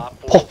 Advised, Op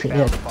 4 Pop it in.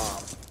 found a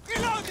bomb.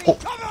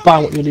 Pop.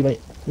 Bang, what you gonna do,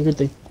 mate? You good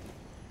thing.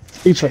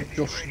 Do something.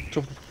 Josh,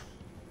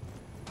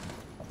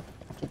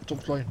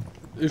 top plane.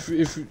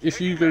 If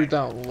you go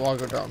down or I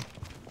go down,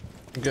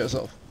 and get us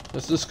up.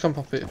 Let's just come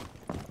up here.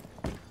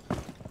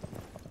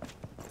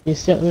 You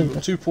see out the You've window?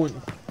 got 2 point.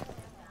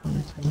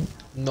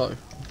 No, Down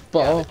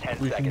but to 10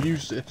 we can seconds.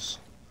 use this.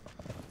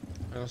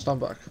 Hang on, stand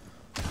back.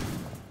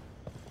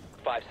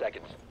 5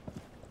 seconds.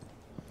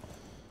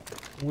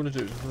 What I'm gonna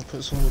do is I'm gonna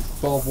put some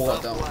barbed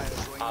wire down.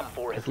 Op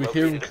 4 has If we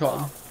hear him located a come,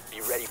 bomb.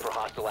 Be ready for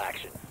hostile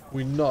action.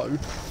 we know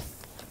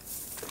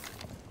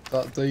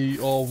that they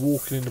are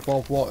walking in the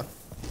barbed wire.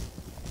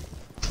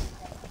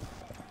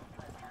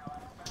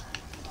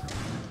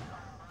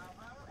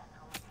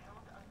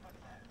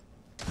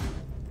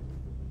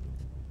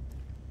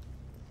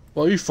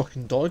 Well, you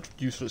fucking died,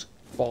 useless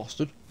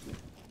bastard.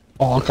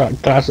 Oh, I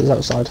got glasses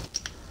outside.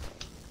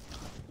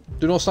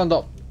 Do not stand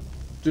up.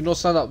 Do not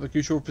stand up,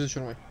 because your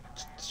position away.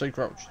 Stay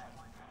crouched.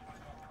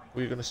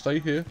 We're gonna stay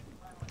here.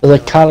 There's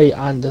a Cali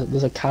and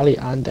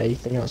a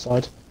thing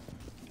outside.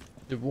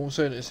 Yeah, but what I'm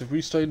saying is, if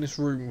we stay in this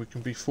room, we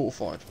can be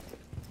fortified.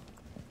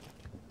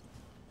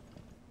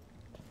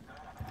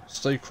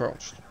 Stay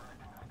crouched.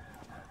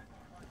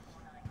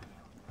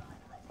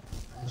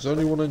 There's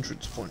only one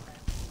entrance point.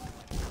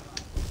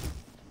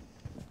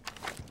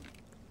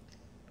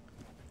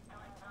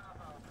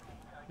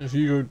 If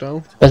you go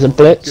down, There's a I'll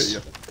blitz.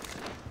 get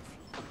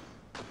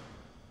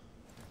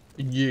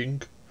you.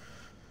 Ying.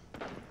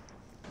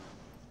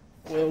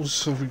 What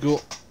else have we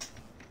got?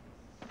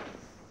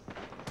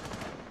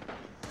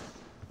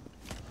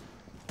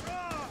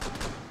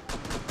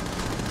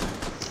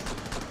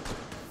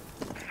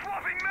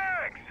 Swapping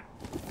mags!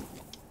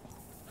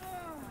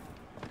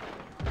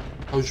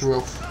 How's your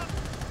health?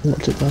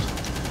 Not too bad.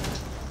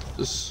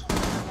 This.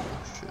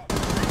 Shit.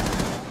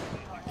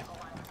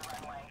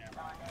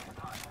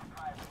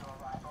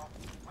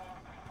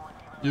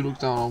 You look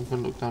down, I'm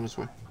gonna look down this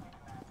way.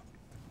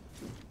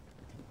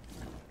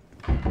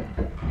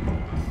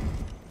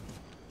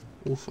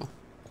 Alpha.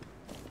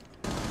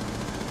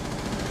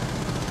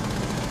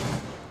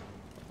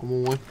 I'm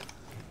on way.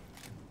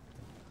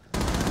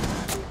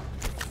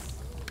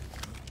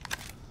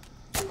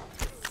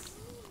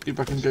 Get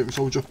back in the game,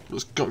 soldier.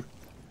 Let's go.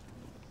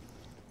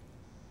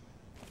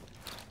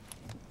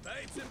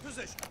 Babes in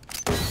position.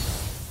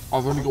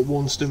 I've only got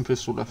one stim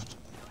pistol left.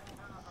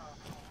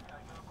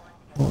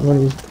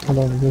 Hold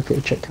on, I'm going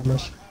to check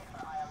cameras.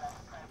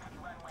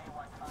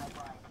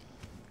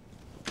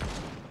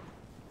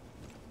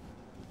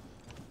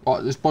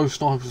 Right, there's both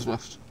snipers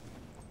left.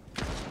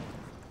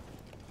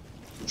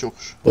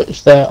 Josh.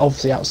 Which they're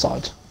obviously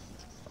outside.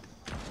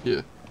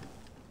 Yeah.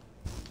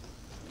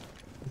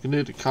 We can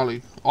hear the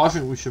Cali. I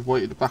think we should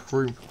wait in the back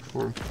room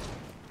for him.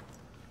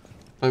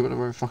 Play with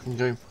their own fucking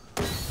game.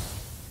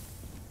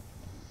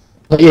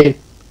 Not you.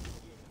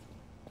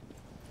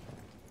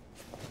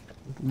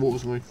 What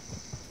was me?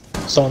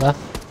 Someone there.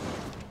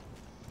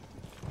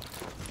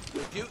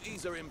 Your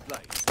duties are in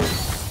place.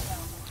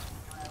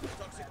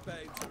 Toxic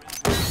babes are in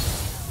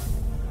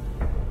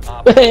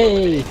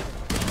Hey!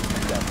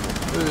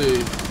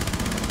 Hey!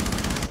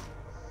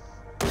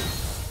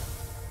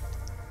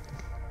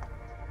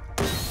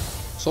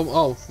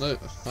 Oh, no.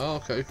 Oh,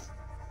 okay.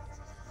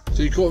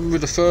 So you got him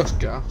with the first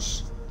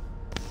gas.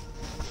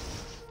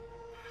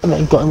 And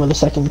then got him with the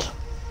second.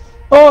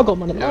 Oh, I got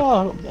money. Yeah. Oh,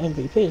 I got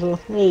MVP as well.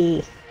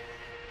 Hey.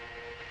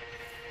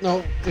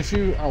 No, if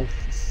you... Oh,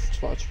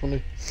 that's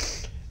funny.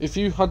 If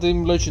you had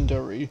him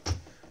legendary,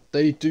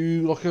 they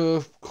do like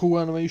a cool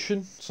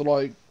animation. So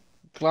like,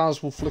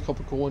 Glaz will flick up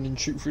a coin and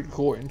shoot through the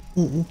coin.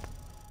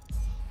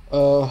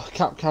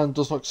 Capcan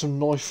does like some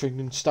knifing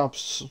and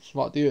stabs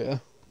like the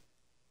air.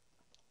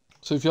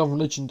 So if you have a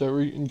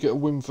legendary and you get a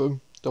win for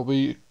them, they'll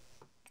be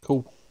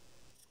cool.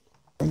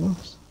 Very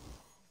nice.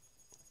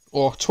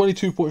 Or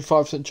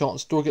 22.5%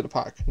 chance. Do I get the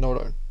pack? No, I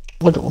don't.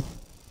 I got one.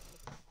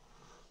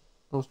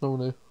 There's no one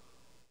here.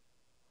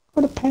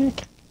 What a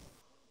pack.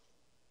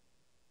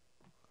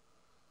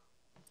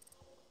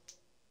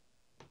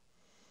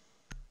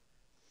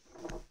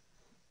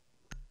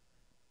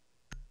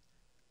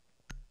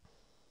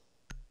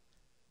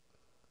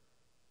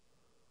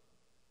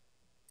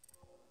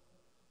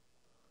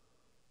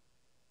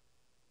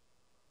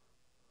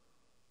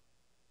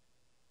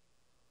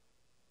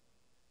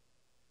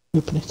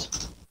 Open it.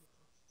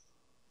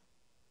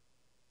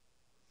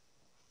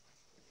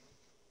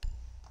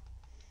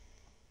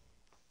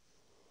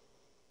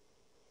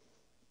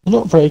 They're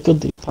not very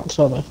good, these packs,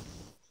 are they?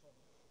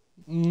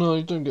 No,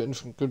 you don't get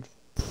anything good.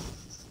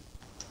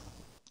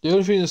 The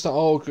only things that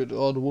are good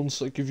are the ones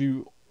that give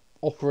you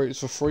operators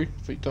for free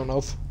that you don't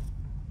have.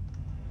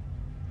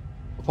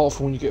 Apart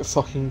from when you get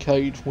fucking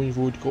Cade when you've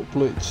already got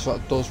Blitz,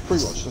 that does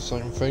pretty much the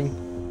same thing.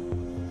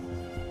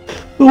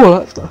 Oh,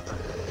 that's stuff.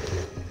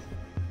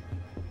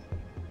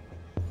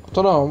 I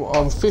don't know,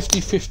 I'm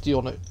 50-50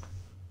 on it.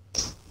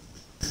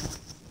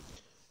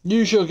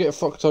 Usually I get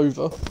fucked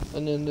over,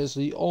 and then there's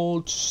the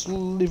odd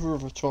sliver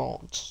of a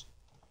chance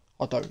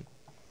I don't.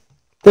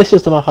 This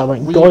is the map I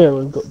went Goyo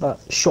and got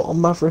that shot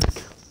on Maverick.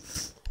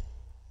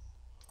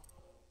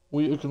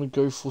 We are gonna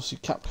go for the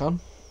Capcan.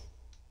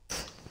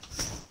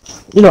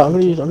 You know, I'm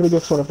gonna go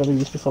for one I've never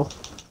used before.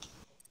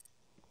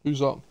 Who's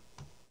that?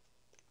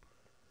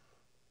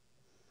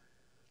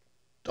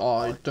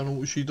 I don't know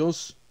what she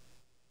does.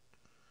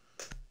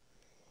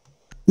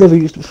 Never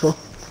used it before.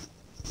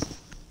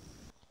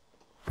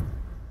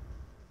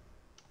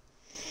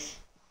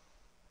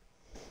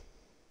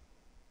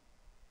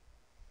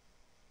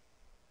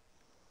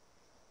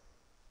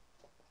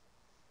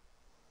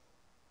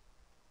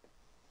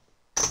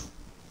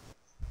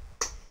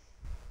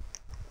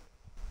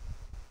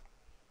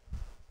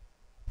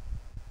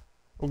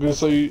 I'm going to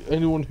say,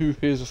 anyone who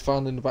hears a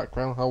fan in the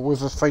background,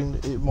 however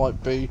faint it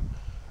might be,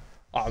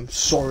 I'm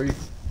sorry.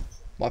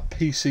 My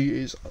PC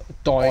is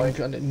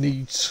dying and it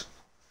needs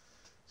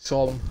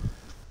some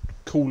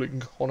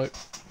cooling on it.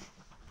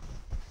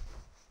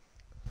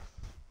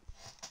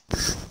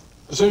 There's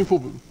the only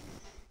problem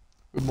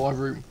with my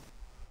room.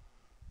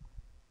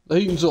 The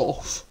heating's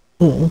off,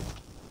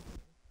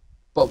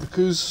 but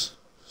because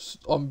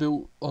I'm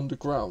built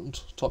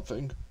underground type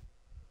thing,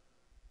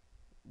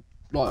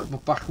 like my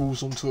back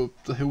walls onto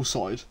the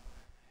hillside,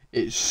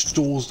 it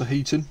stores the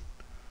heating.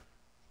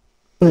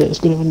 Oh, yeah, it's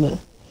good, isn't it?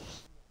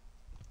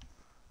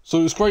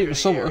 So it's great in the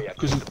summer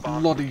because it's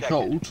bloody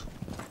cold.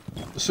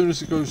 As soon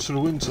as it goes to the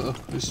winter,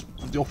 it's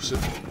the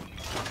opposite. Be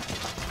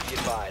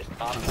advised,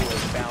 Op 4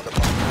 has found a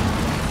bomb.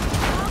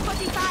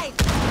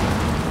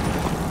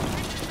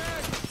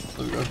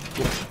 There we go.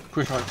 Got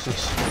quick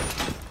access.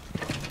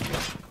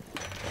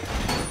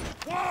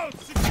 Wall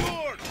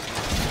secured!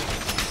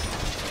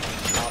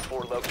 Op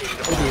 4 located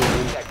a I'll do bomb. it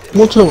all. Protected. I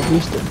want to know what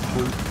these do.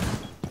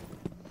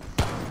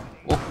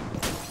 What?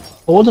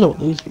 I want to know what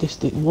these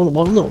things. I want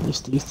to know what these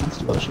things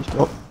do. She's got.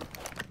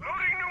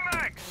 Loading new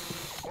mags.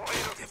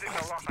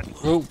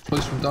 Well,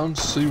 place them down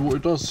to see what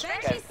it does.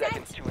 10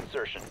 seconds to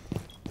insertion.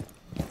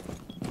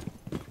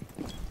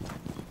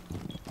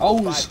 Oh,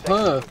 5 it's seconds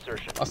her. to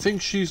insertion. I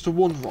think she's the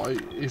one, right?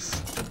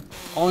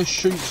 If I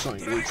shoot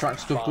something that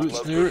attracts the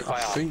bullets near it, I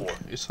think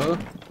it's her.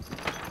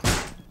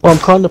 Well, I'm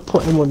kind of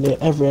putting one near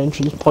every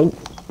entrance point.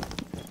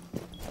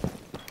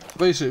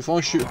 Basically, if I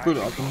shoot a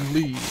bullet, I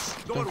believe,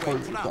 don't quote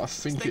me, but I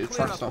think it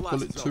attracts that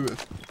bullet to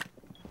it.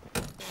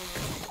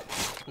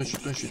 Don't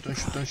shoot, don't shoot, don't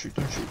shoot, don't shoot,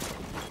 don't shoot.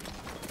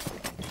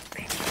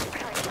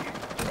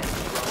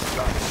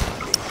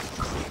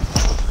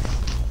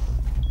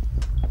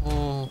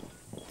 Oh,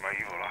 My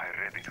evil eye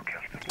ready to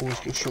kill them. always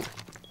get shot.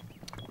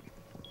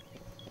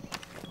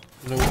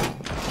 You know what?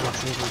 I'm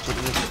actually going to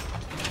take this.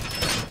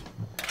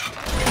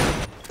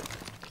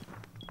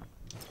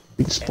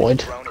 Big spoiled.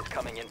 Drone is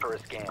coming in for a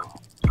scan.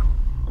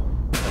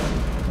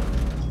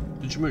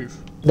 Did you move?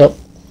 Nope.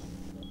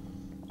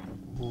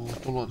 Oh, I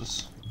don't like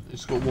this.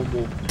 It's got one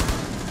more.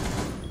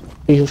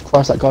 Jesus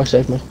Christ, that guy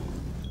saved me.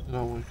 Get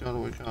out of the way, get out of the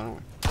way, get out of the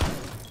way.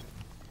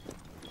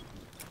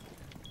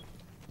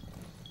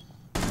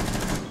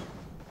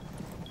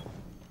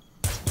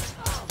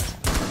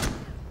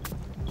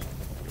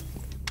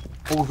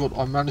 Oh my god,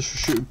 I managed to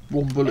shoot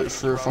one bullet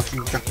through a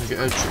fucking gap and get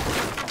edge.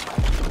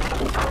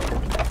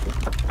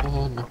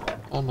 Oh no,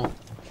 oh no.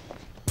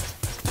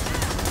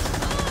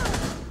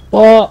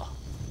 What?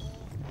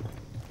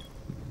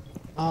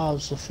 Oh,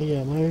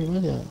 Sophia, where are you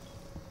with it?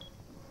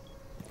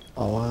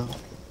 Oh wow.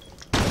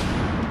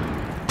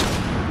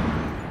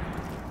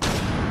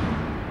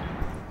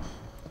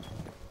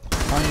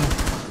 Bam.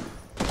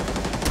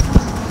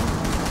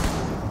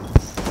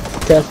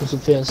 Careful,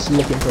 Sophia's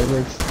looking for a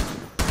roof.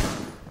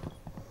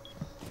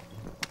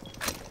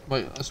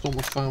 Wait, that's not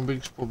my fucking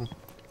biggest problem.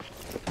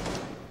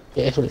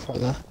 Yeah, it's really right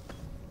there.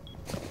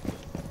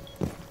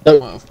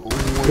 Might have got all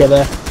the way. Yeah,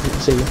 there. You can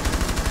see you.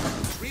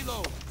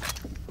 Reload!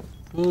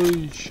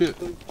 Holy shit.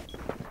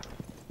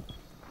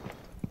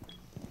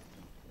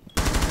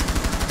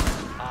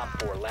 Op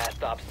 4, last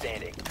stop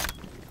standing.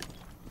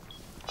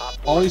 Op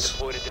 4 Eyes,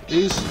 deployed a diffuser.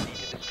 ears. You need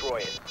to destroy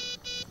it.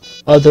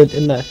 Oh, they're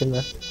in there, in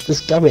there.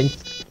 Just go in.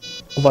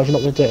 Otherwise, you're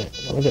not going to do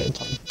it. You're not going to do it in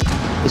time.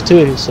 There's two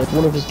of you, so if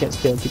one of us gets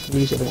killed, you can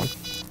use the other one.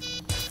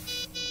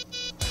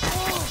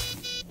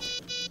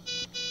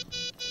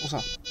 What's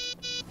that?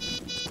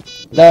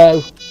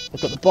 No!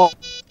 I've got the bomb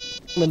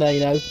in there, you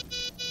know.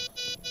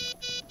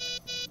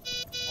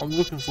 I'm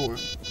looking for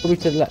it. Probably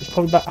to the left. It's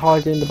probably back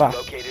hiding in the back.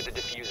 Located the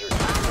diffuser.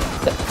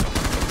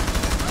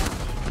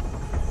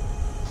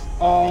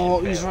 Oh,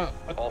 he's right.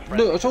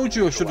 Look, I told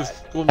you I should have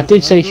gone. I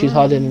did say she was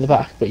hiding in the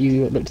back, but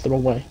you looked the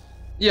wrong way.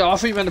 Yeah, I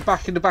think you meant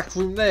in the back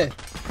room there.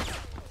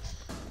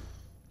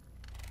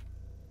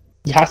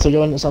 You have to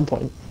go in at some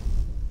point.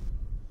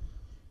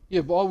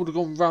 Yeah, but I would have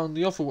gone round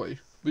the other way.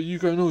 But you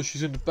go, no,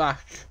 she's in the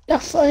back. Yeah,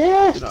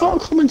 it's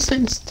got common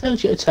sense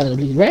tells you to turn the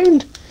bleed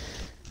round.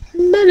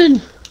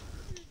 Melon!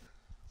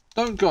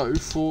 Don't go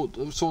for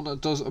someone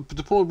that does a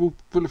deployable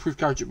bulletproof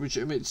gadget which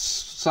emits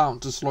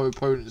sound to slow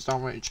opponents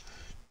down range.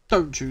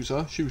 Don't choose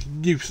her, she was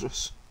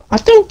useless. I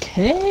don't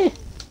care!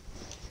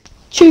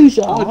 Choose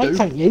her, I alright, do.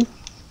 thank you.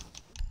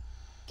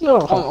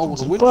 You're I want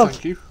to win, above.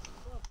 thank you.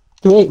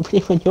 You ain't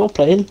really when you're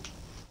playing.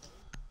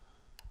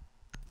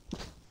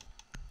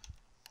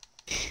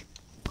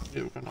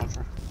 Yeah, we're going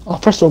Nitro. I'll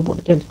press the one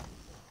again.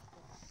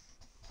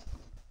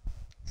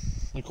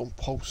 You got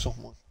pulse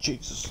someone,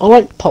 Jesus. I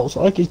like Pulse,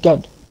 I like his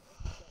gun.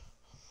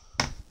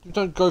 You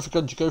don't go for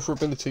guns, you go for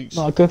abilities.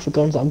 No, I go for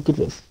guns that I'm good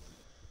with.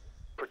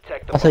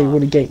 Protect the That's how you bomb.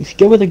 win a game. If you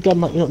go with a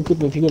gun that you're not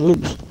good with, you're gonna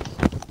lose.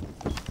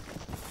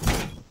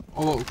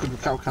 I'm not good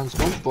with Calcan's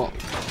gun, but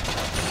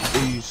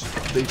he's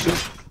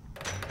decent.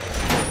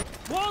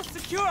 Wall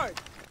secured!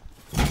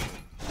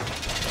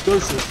 Go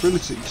for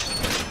abilities.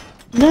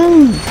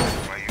 No!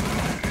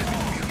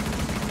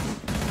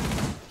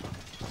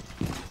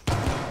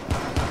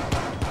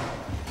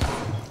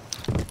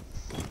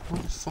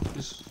 What the fuck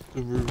is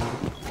the room?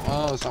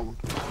 Ah, that's that one.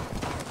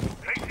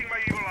 Placing my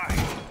evil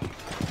eye.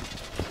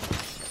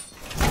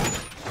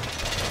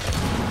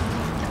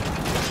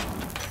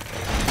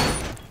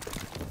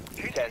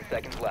 10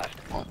 seconds left.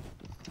 Right.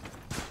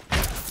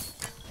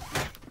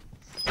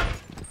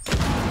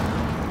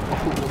 I'll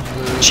put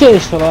one there.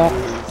 Cheers for that.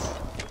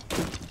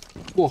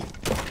 Whoa.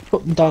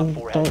 Put them down, Op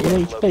 4 down has at your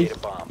located space. a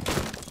bomb.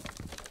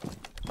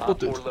 Op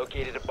 4 spotted.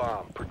 located a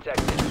bomb. Protect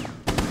it.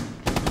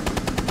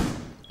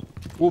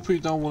 We'll put you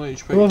down 1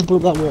 HP. Whoever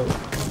built that wall.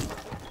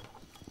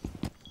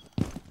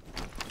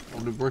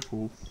 On the brick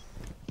wall.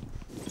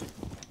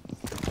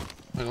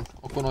 Hang on,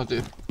 I've got an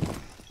idea.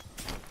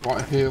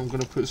 Right here, I'm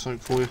going to put something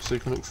for you so you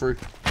can look through.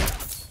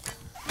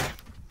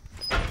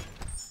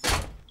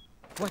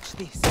 Watch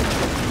this.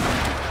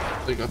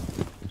 There you go.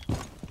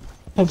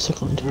 Ever so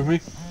kind. With me?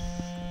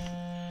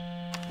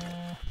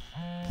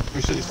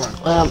 Reset your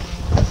phone.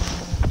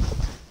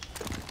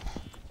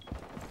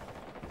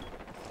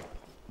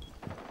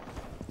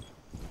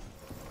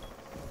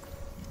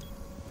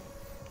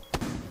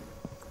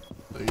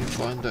 There you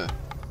find there.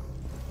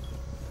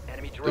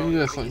 Enemy Don't drone you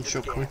dare increases fucking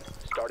shock me. scan.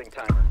 Starting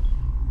timer.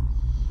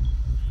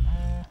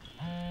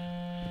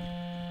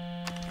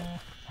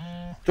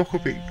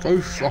 Dockerby,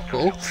 go fuck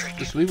off.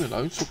 Just leave me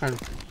alone so I can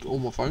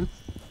on my phone.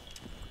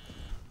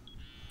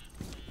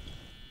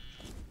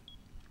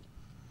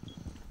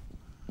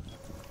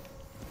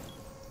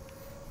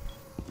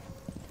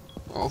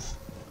 Off.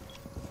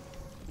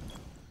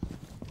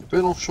 You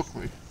better not shock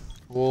me,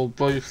 or I'll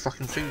blow your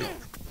fucking thing up.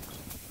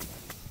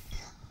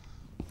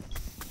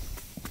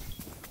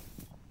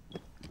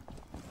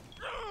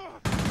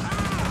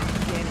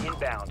 Scan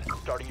inbound.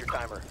 Starting your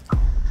timer.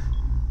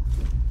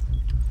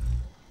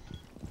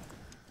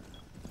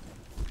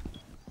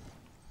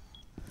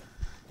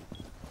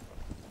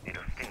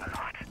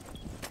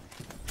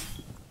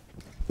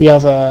 We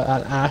have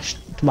an Ash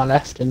to my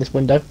left in this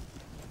window.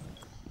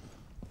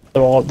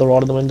 They're all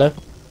in the window.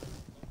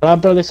 Can I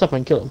blow this up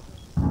and kill them?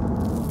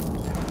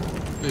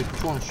 Yeah, you can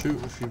try and shoot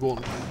them if you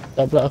want.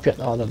 Don't blow it up yet.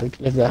 Oh no,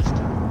 they've left.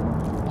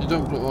 You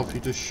don't blow it up, you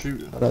just shoot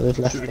them. Oh no, they've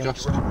left. Shoot a Yeah.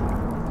 gas or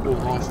a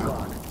rifle.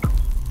 How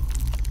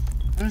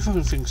many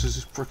fucking things does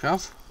this brick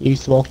have?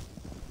 Use them all.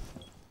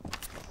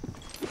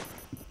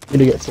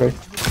 Gonna get through.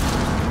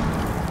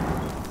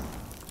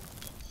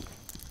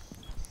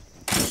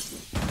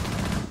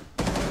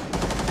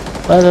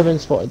 Where have they been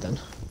spotted then?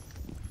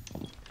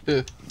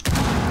 Here.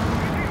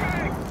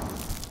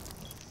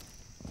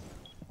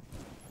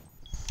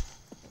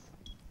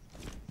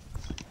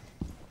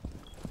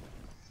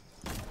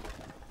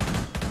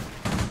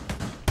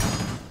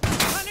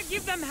 Gonna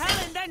give them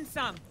hell and then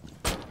some.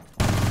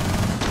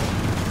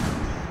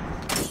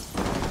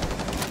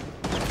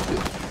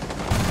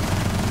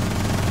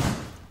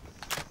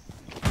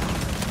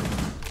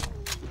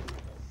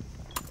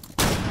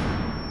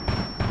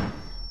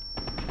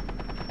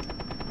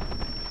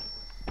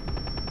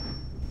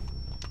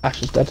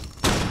 Ash is dead.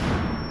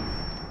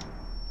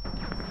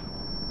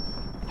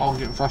 I'm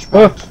getting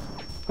flashbacks.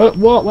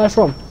 What? Where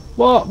from?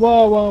 What?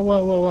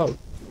 Whoa.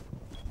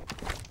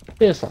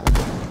 Here's that.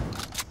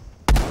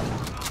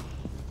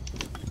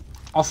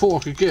 I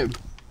thought I could get him.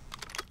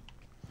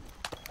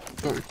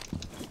 Sorry.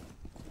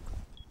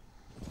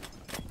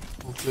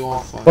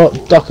 Well,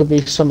 that could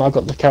be somehow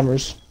got the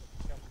cameras.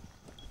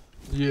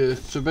 Yeah,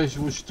 so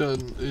basically what she's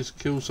done is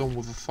kill someone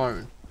with a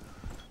phone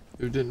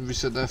who didn't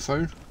reset their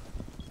phone,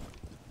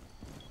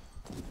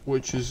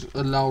 which has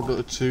allowed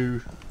her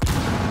to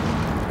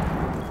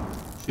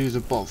she's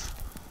above.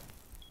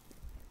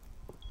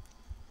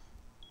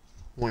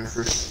 Waiting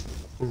for it.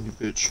 On you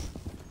bitch.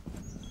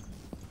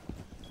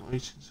 18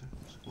 seconds.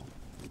 Come on.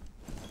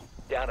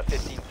 Down to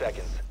 15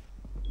 seconds.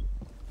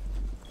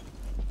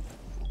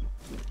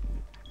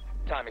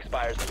 Time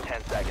expires in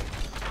 10 seconds.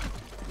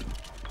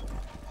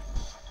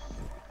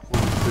 On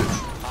you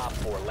bitch. Op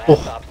 4,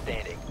 last stop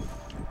standing.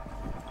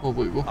 Oh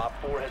wait, what?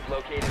 Op 4 has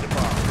located a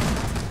bomb.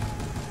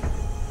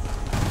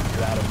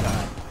 You're out of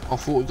time. I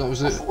thought that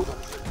was it.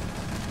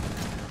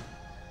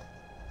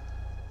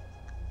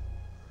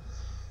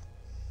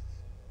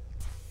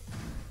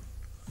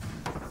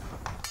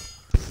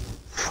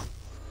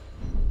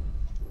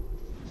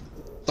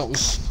 That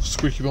was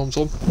squeaky bombs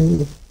on.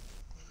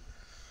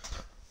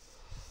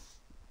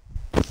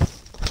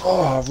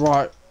 Oh,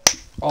 right.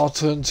 Our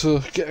turn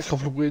to get a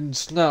couple of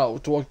wins. Now,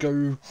 do I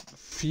go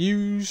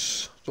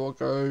Fuse? Do I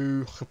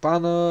go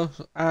Cabana?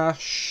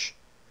 Ash?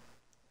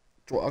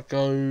 Do I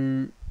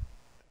go...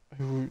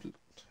 Who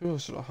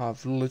else did I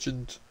have?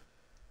 Legend?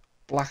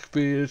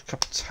 Blackbeard?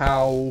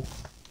 Capital?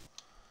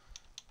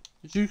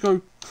 Did you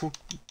go for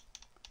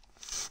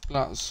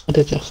Glaz? I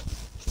did,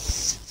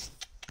 yes.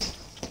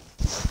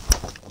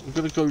 I'm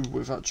going to go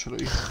with,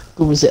 actually.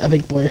 Who was it? A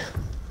big boy.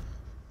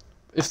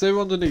 If they're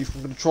underneath,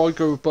 I'm going to try and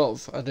go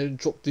above and then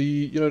drop the,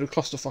 you know, the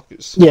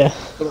clusterfuckers. Yeah.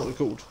 I don't know what they're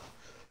called.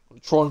 I'm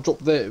going to try and drop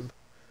them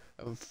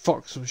and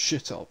fuck some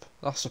shit up.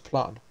 That's the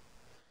plan.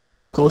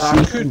 Of course, I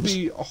you could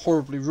be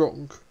horribly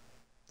wrong.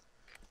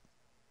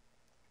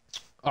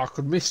 I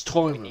could miss We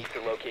timing. need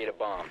to locate a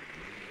bomb.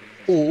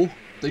 Or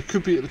they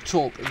could be at the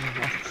top and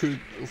I could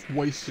have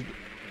wasted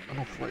an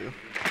operator.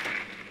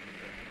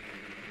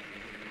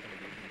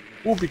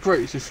 What would be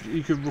great is if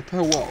you could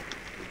rappel up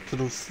to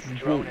the wall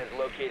Drone has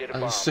located a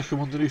and bomb. stick them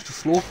underneath the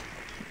floor.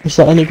 Is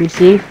that any good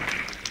for you?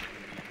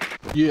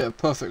 Yeah,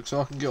 perfect. So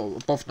I can get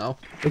above now.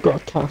 We've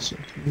got a castle.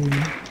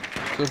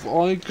 So if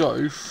I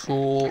go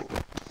for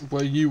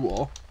where you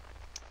are,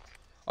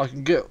 I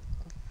can get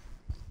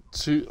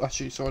to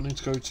actually. So I need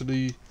to go to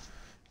the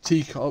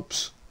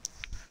teacups.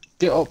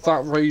 Get up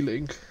that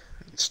railing,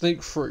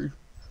 sneak through.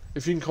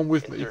 If you can come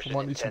with me, I Insertion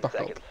might in need some 10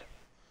 backup seconds.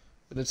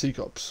 in the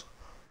teacups.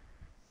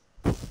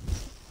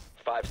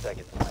 5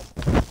 seconds.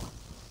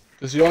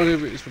 Because the idea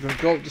is we're going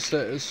to go up the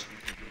stairs,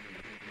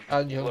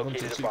 and you're going to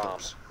the Located a bomb.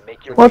 teacups.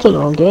 Make your I way don't to know,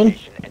 the I'm going.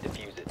 location and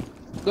defuse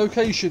it.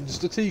 Locations,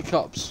 the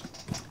teacups.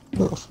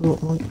 That's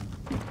not right.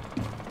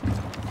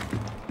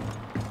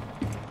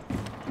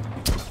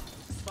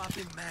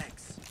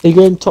 Are you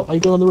going top? Are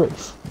you going on the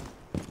roof?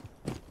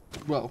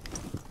 Well,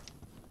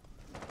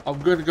 I'm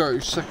going to go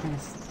second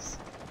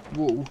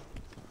wall.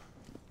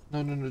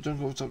 No, don't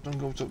go up top, don't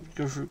go up top.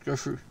 Go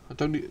through. I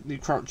don't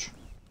need crouch.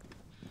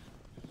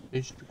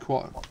 You should be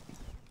quiet.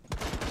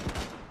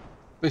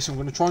 Basically, I'm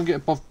going to try and get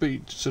above B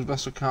to the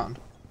best I can.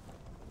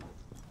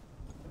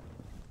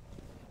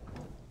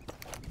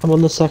 I'm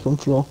on the second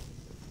floor.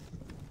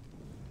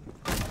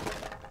 The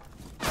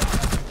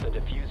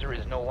diffuser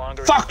is no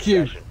longer Fuck in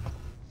you! possession.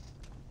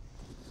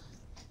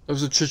 There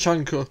was a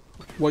Chachanka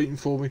waiting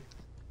for me.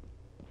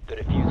 The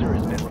diffuser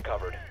has been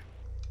recovered.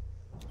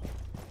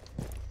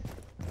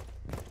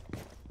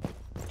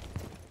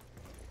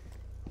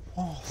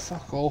 Oh,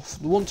 fuck off.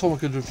 The one time I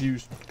could have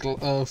used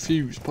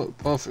fuse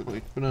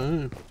perfectly, but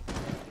no.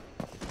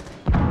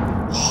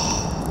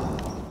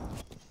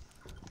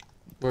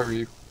 Where are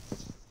you?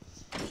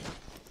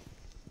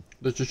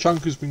 The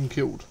Chachanka's been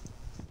killed.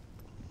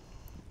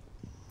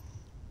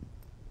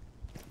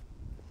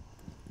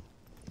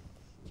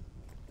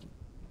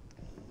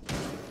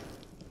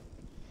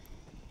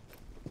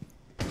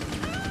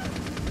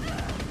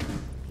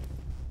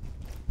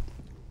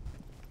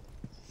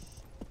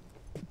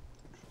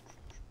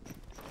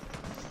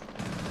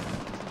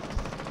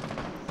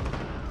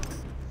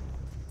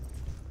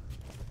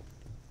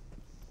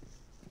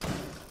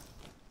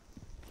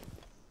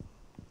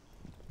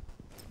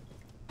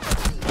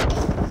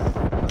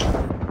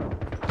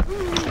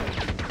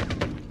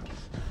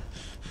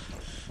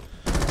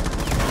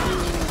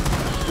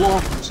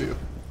 What happened to you?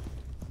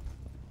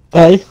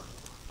 Hey,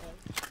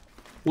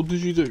 What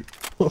did you do?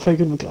 not very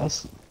good with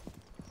glass.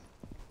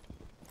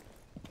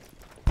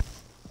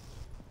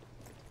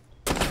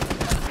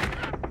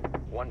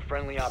 One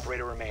friendly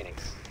operator remaining.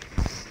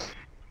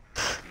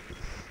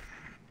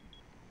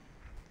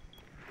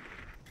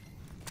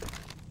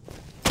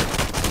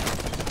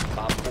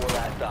 Op 4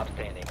 last stop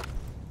standing.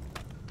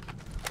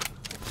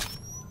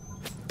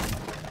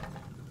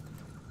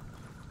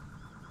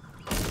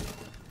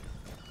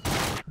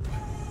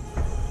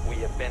 We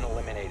have been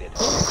eliminated.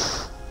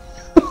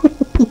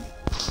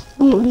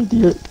 What an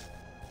idiot.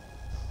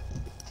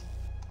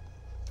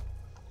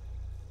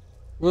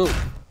 Well,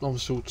 I'm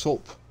still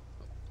top.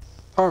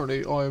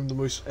 Apparently, I am the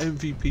most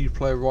MVP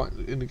player right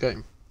in the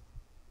game.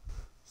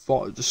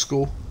 Farted the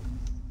score.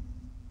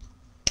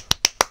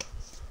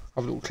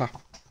 Have a little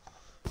clap.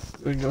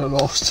 Ain't gonna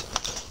last.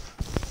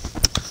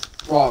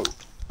 Right,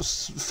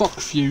 fuck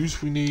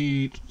fuse. We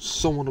need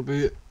someone a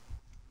bit,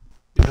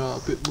 a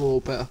bit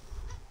more better.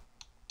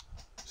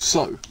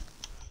 So,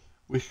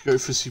 we could go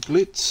for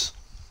Blitz.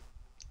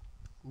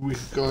 We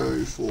could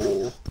go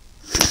for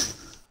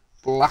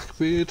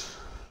Blackbeard.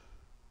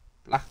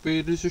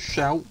 Blackbeard is a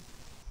shout.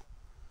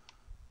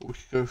 We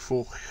could go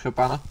for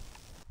Cabana.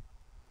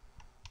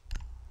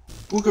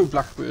 We'll go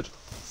Blackbeard.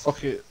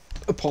 Fuck it.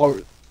 A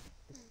pirate.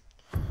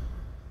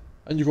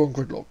 And you've gone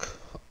Gridlock.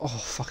 Oh,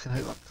 fucking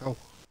hate that girl.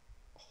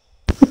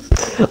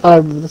 I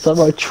remember the time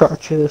I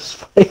tracked her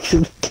spikes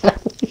in the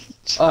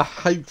carriage. I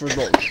hate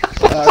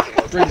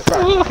Gridlock. Brings back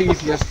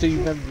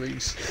PTSD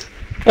memories.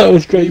 That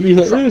was great. He's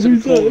like, Trapped who's in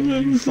the that? corner,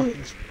 you Who's fucking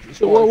that?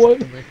 spider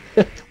trapping me.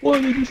 Why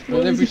did you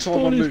And every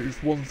time I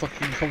move, one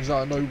fucking comes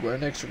out of nowhere,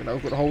 and next thing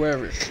I've got the whole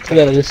area. And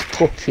then I just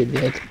torch you in the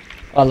head.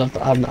 I love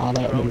that. I don't Drone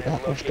remember has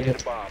that. That's located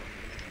good. a bomb.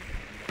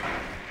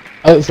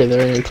 Hopefully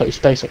they're in a close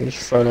space. I can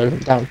just throw them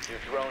down. Your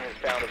drone has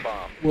found a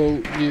bomb.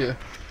 Well, yeah.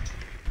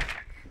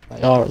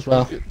 They are as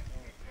well.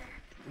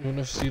 You'll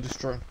never see this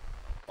drone.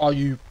 Are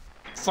you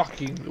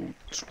fucking little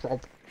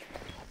scrub?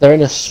 They're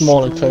in a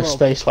small and close Scrub.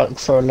 space. So I can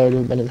throw a load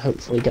of them in and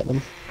hopefully get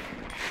them.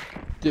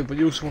 Yeah, but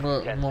you also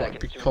 10 might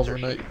be seconds to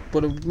covering A. insertion.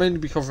 But it'll mainly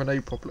be covering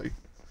A properly.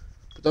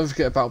 But don't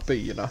forget about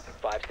B, 5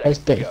 There's seconds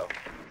to B. go.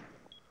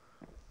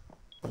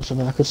 So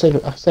I could save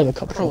it. I save a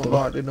couple. Come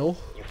on, right, you know.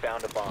 You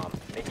found a bomb.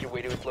 Make your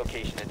way to its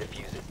location and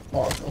defuse it.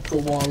 Alright, I've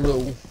got one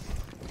little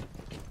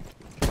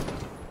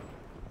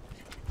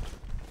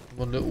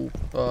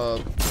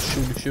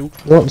shield.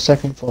 You're on the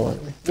second floor,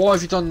 aren't you? Why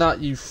have you done that,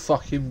 you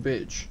fucking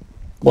bitch?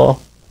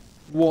 Well,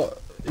 What?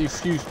 He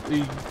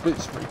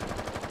blitzed me.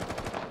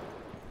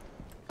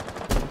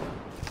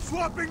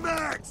 Swapping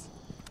mags!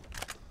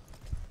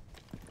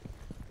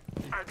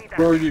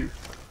 Where are you?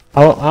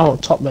 I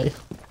want top me.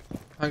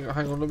 Hang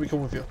on, let me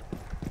come with you.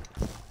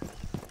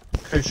 In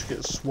case you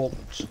get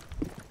swamped.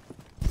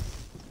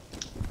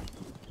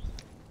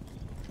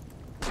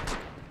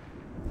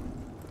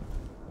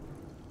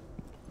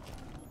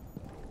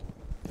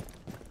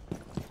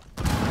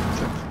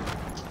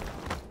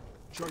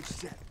 Charge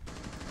set.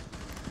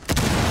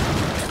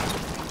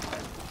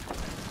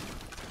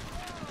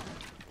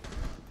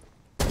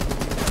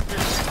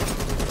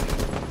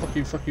 fuck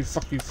you, fuck you,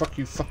 fuck you, fuck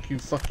you, fuck you,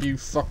 fuck you,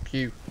 fuck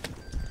you.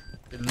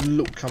 You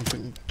little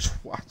camping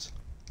twat.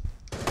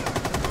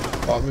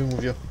 Right, I'm in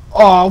with you.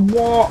 Oh,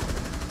 what?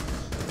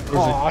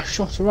 Where is Oh, I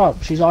shot her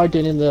up. She's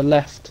hiding in the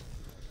left.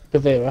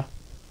 Kavira.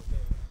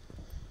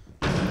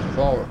 he?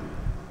 Farah.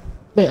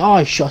 Mate,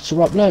 I shot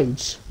her up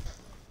loads.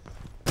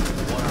 One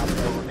op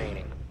 4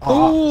 remaining.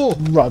 Oh!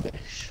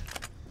 Rubbish.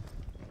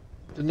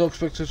 Did not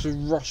expect her to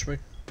rush me.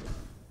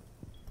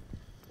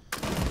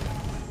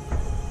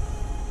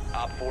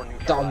 Op 4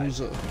 That neutralized. was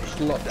a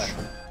clutch,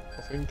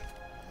 I think.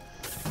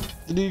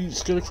 Did he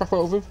scare the crap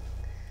out of him?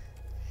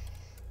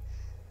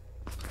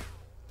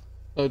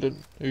 No, he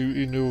didn't.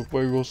 He knew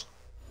where he was.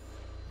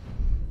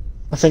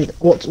 I think,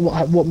 what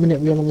minute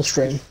are we on the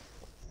stream?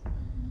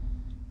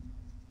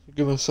 I'm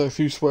gonna say a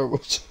few swear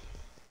words.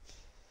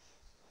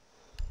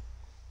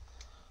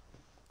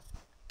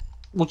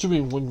 What do you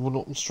mean when we're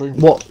not on stream?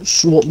 What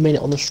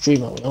minute on the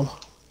stream are we on?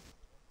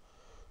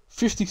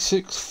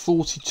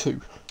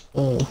 56:42.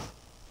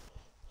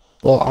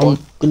 Well, I'm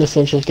gonna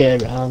finish this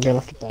game and I'm going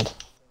off to bed.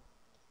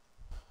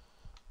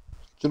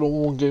 Do you not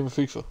want one game of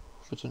FIFA?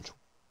 Potential.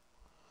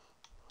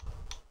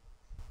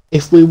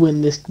 If we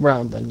win this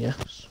round, then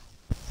yes.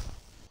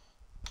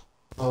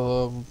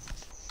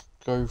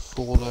 Go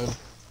for then.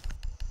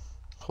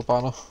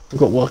 Habana. I've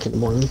got work in the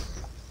morning.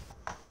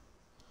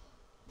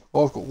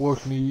 I've got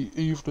work in the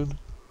evening.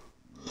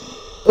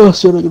 Oh,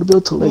 so I'm not gonna be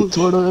able to late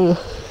tomorrow.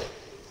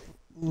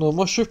 No,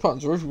 my shift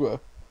patterns are everywhere.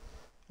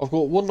 I've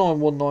got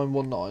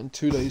 191919,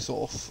 2 days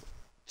off.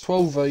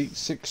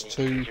 12/8/62.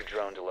 Use your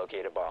drone to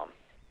locate a bomb.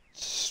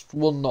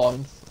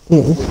 19,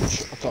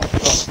 which I don't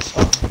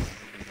understand.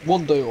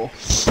 1 day off,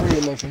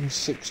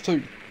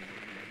 3/11/62.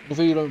 If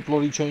you don't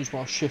bloody change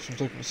my shift, I'm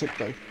taking a sick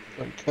day.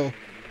 Don't care.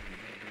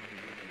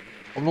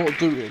 I'm not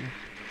doing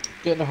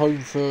getting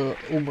home for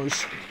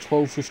almost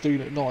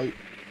 12:15 at night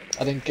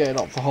and then getting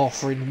up for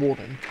 3:30 in the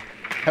morning.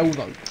 Hell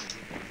no.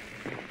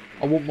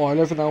 I want my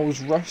 11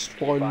 hours rest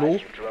by law. Your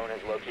drone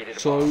has located a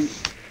So bomb.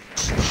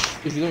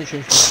 if you don't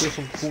change my shift,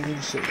 I'm calling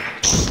in sick.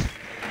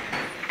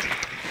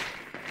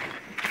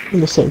 In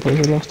the same place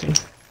as last time.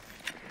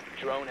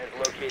 Drone has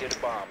located a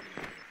bomb.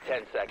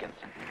 10 seconds.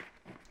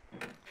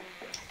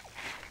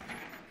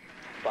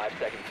 5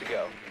 seconds to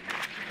go.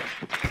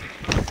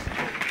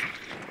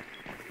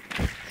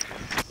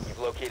 You've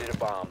located a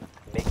bomb.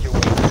 Make your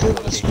way to the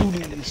Let's location do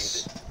and defuse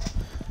this. it.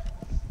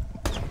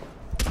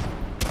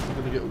 We're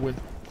gonna get a win.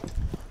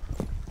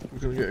 We're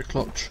gonna get a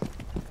clutch.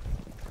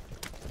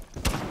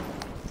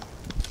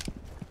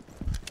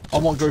 I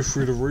might go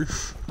through the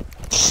roof.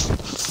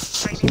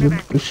 It's a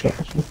good shot,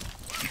 actually.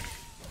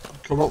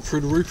 Come up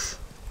through the roof.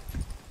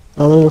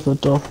 I'm over the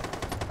door.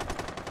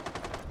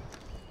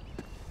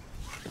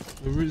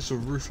 There is a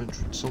roof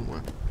entrance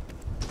somewhere.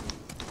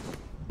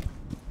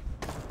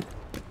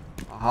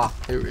 Aha,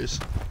 here it is.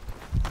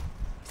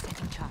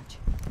 Taking charge.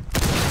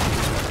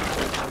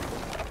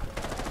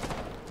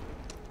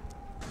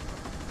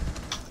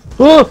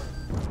 Oh!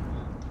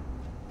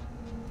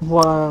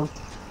 Wow.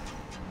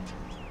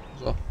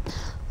 So,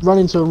 Ran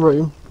into a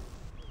room.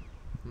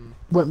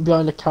 Went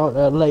behind the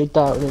counter, laid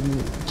down, and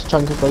then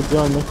Chunker laid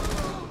behind me.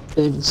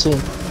 Didn't even see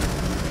him.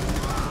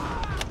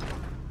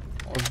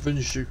 I've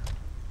avenged you.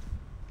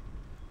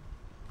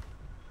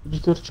 Did you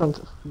go to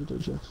Chunker? You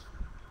did, yes.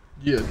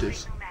 Yeah, it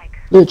is.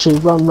 Literally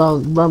ran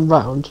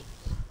round,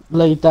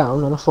 laid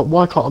down, and I thought,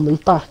 why can't I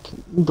move back?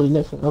 Bloody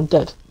next thing, I'm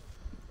dead.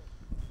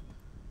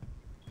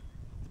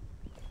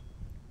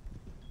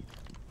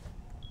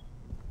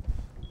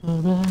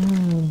 Time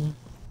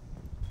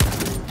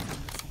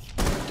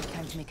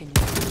to make a new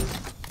move.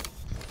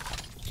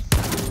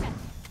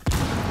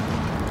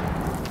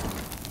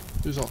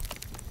 Who's on?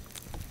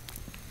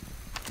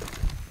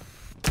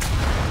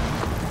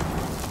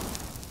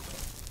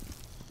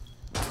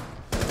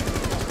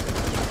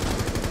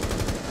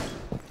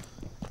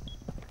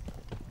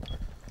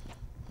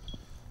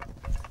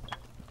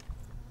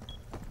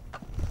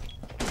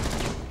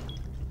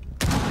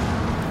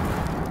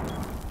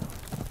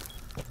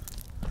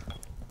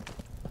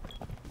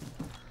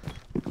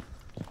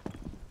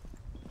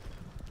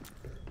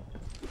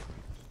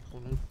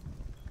 Come on in.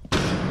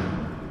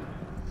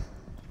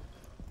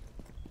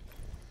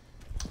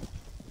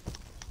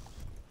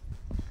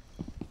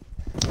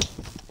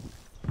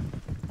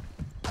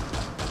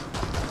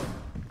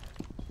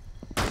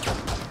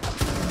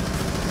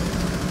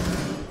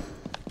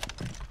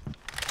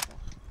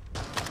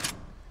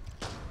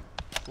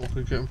 Come on, can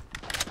you get him?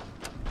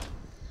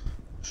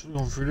 Should have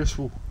gone through this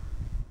wall.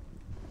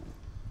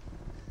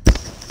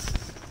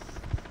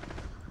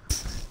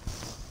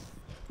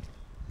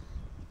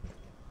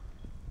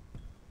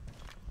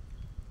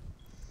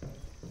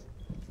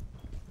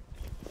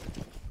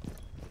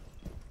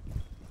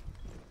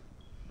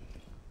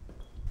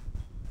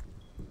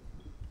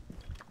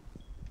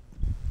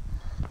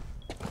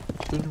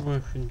 Don't know where I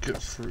can get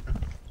through.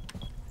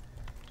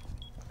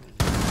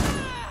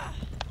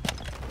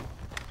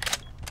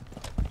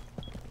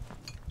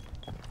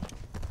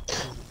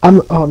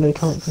 Oh no, you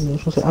can't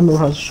finish. What's it? Ammo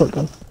has a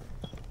shotgun.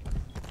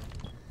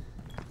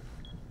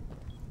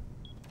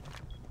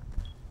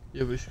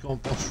 Yeah, but she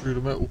can't bust through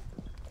the metal.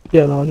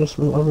 Yeah, no, I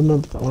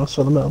remember that when I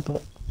saw the metal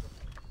bit.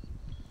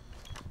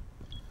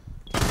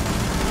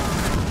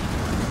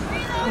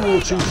 Oh,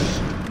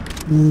 Jesus.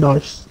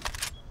 Nice.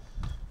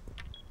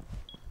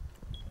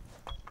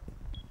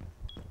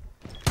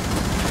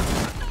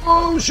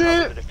 Oh,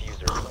 shit!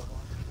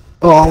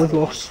 Oh, we've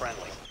lost.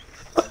 Friendly.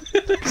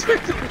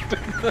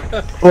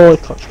 Oh, I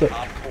touched it.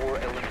 Op 4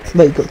 eliminated.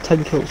 Mate, got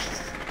 10 kills.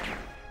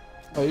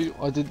 Hey,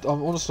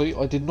 honestly,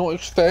 I did not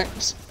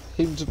expect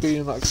him to be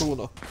in that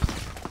corner.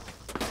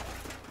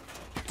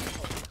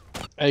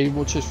 Hey,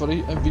 watch this,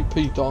 ready?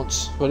 MVP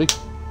dance, ready?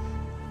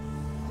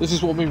 This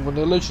is what I mean, when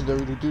they're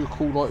legendary, they do a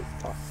cool, like,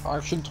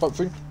 action type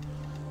thing.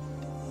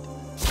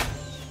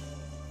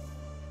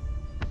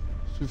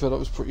 To be fair, that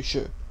was pretty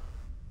shit.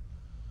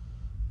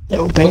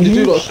 Little But they baby.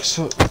 do like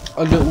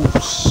a little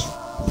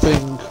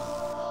thing.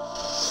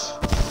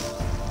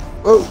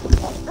 Oh,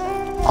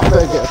 I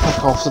better get a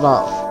pack after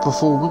that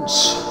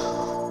performance.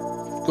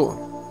 Go on.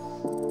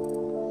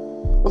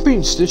 I've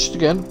been stitched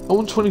again. I'm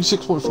on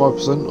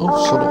 26.5%.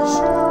 Oh, son off.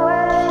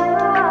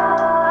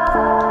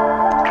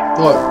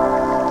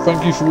 Right.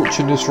 Thank you for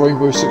watching this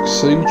Rainbow Six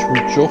Siege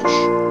with Josh.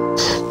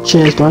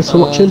 Cheers, guys, for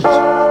watching.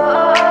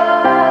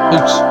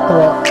 Thanks.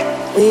 Alright.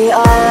 We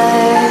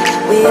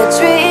are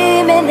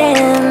dreaming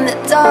in the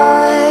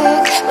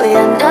dark. We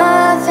are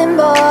nothing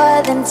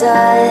more than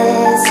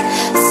dust.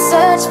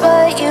 Search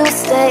but you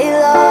stay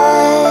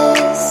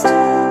lost.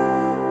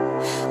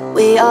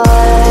 We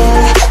are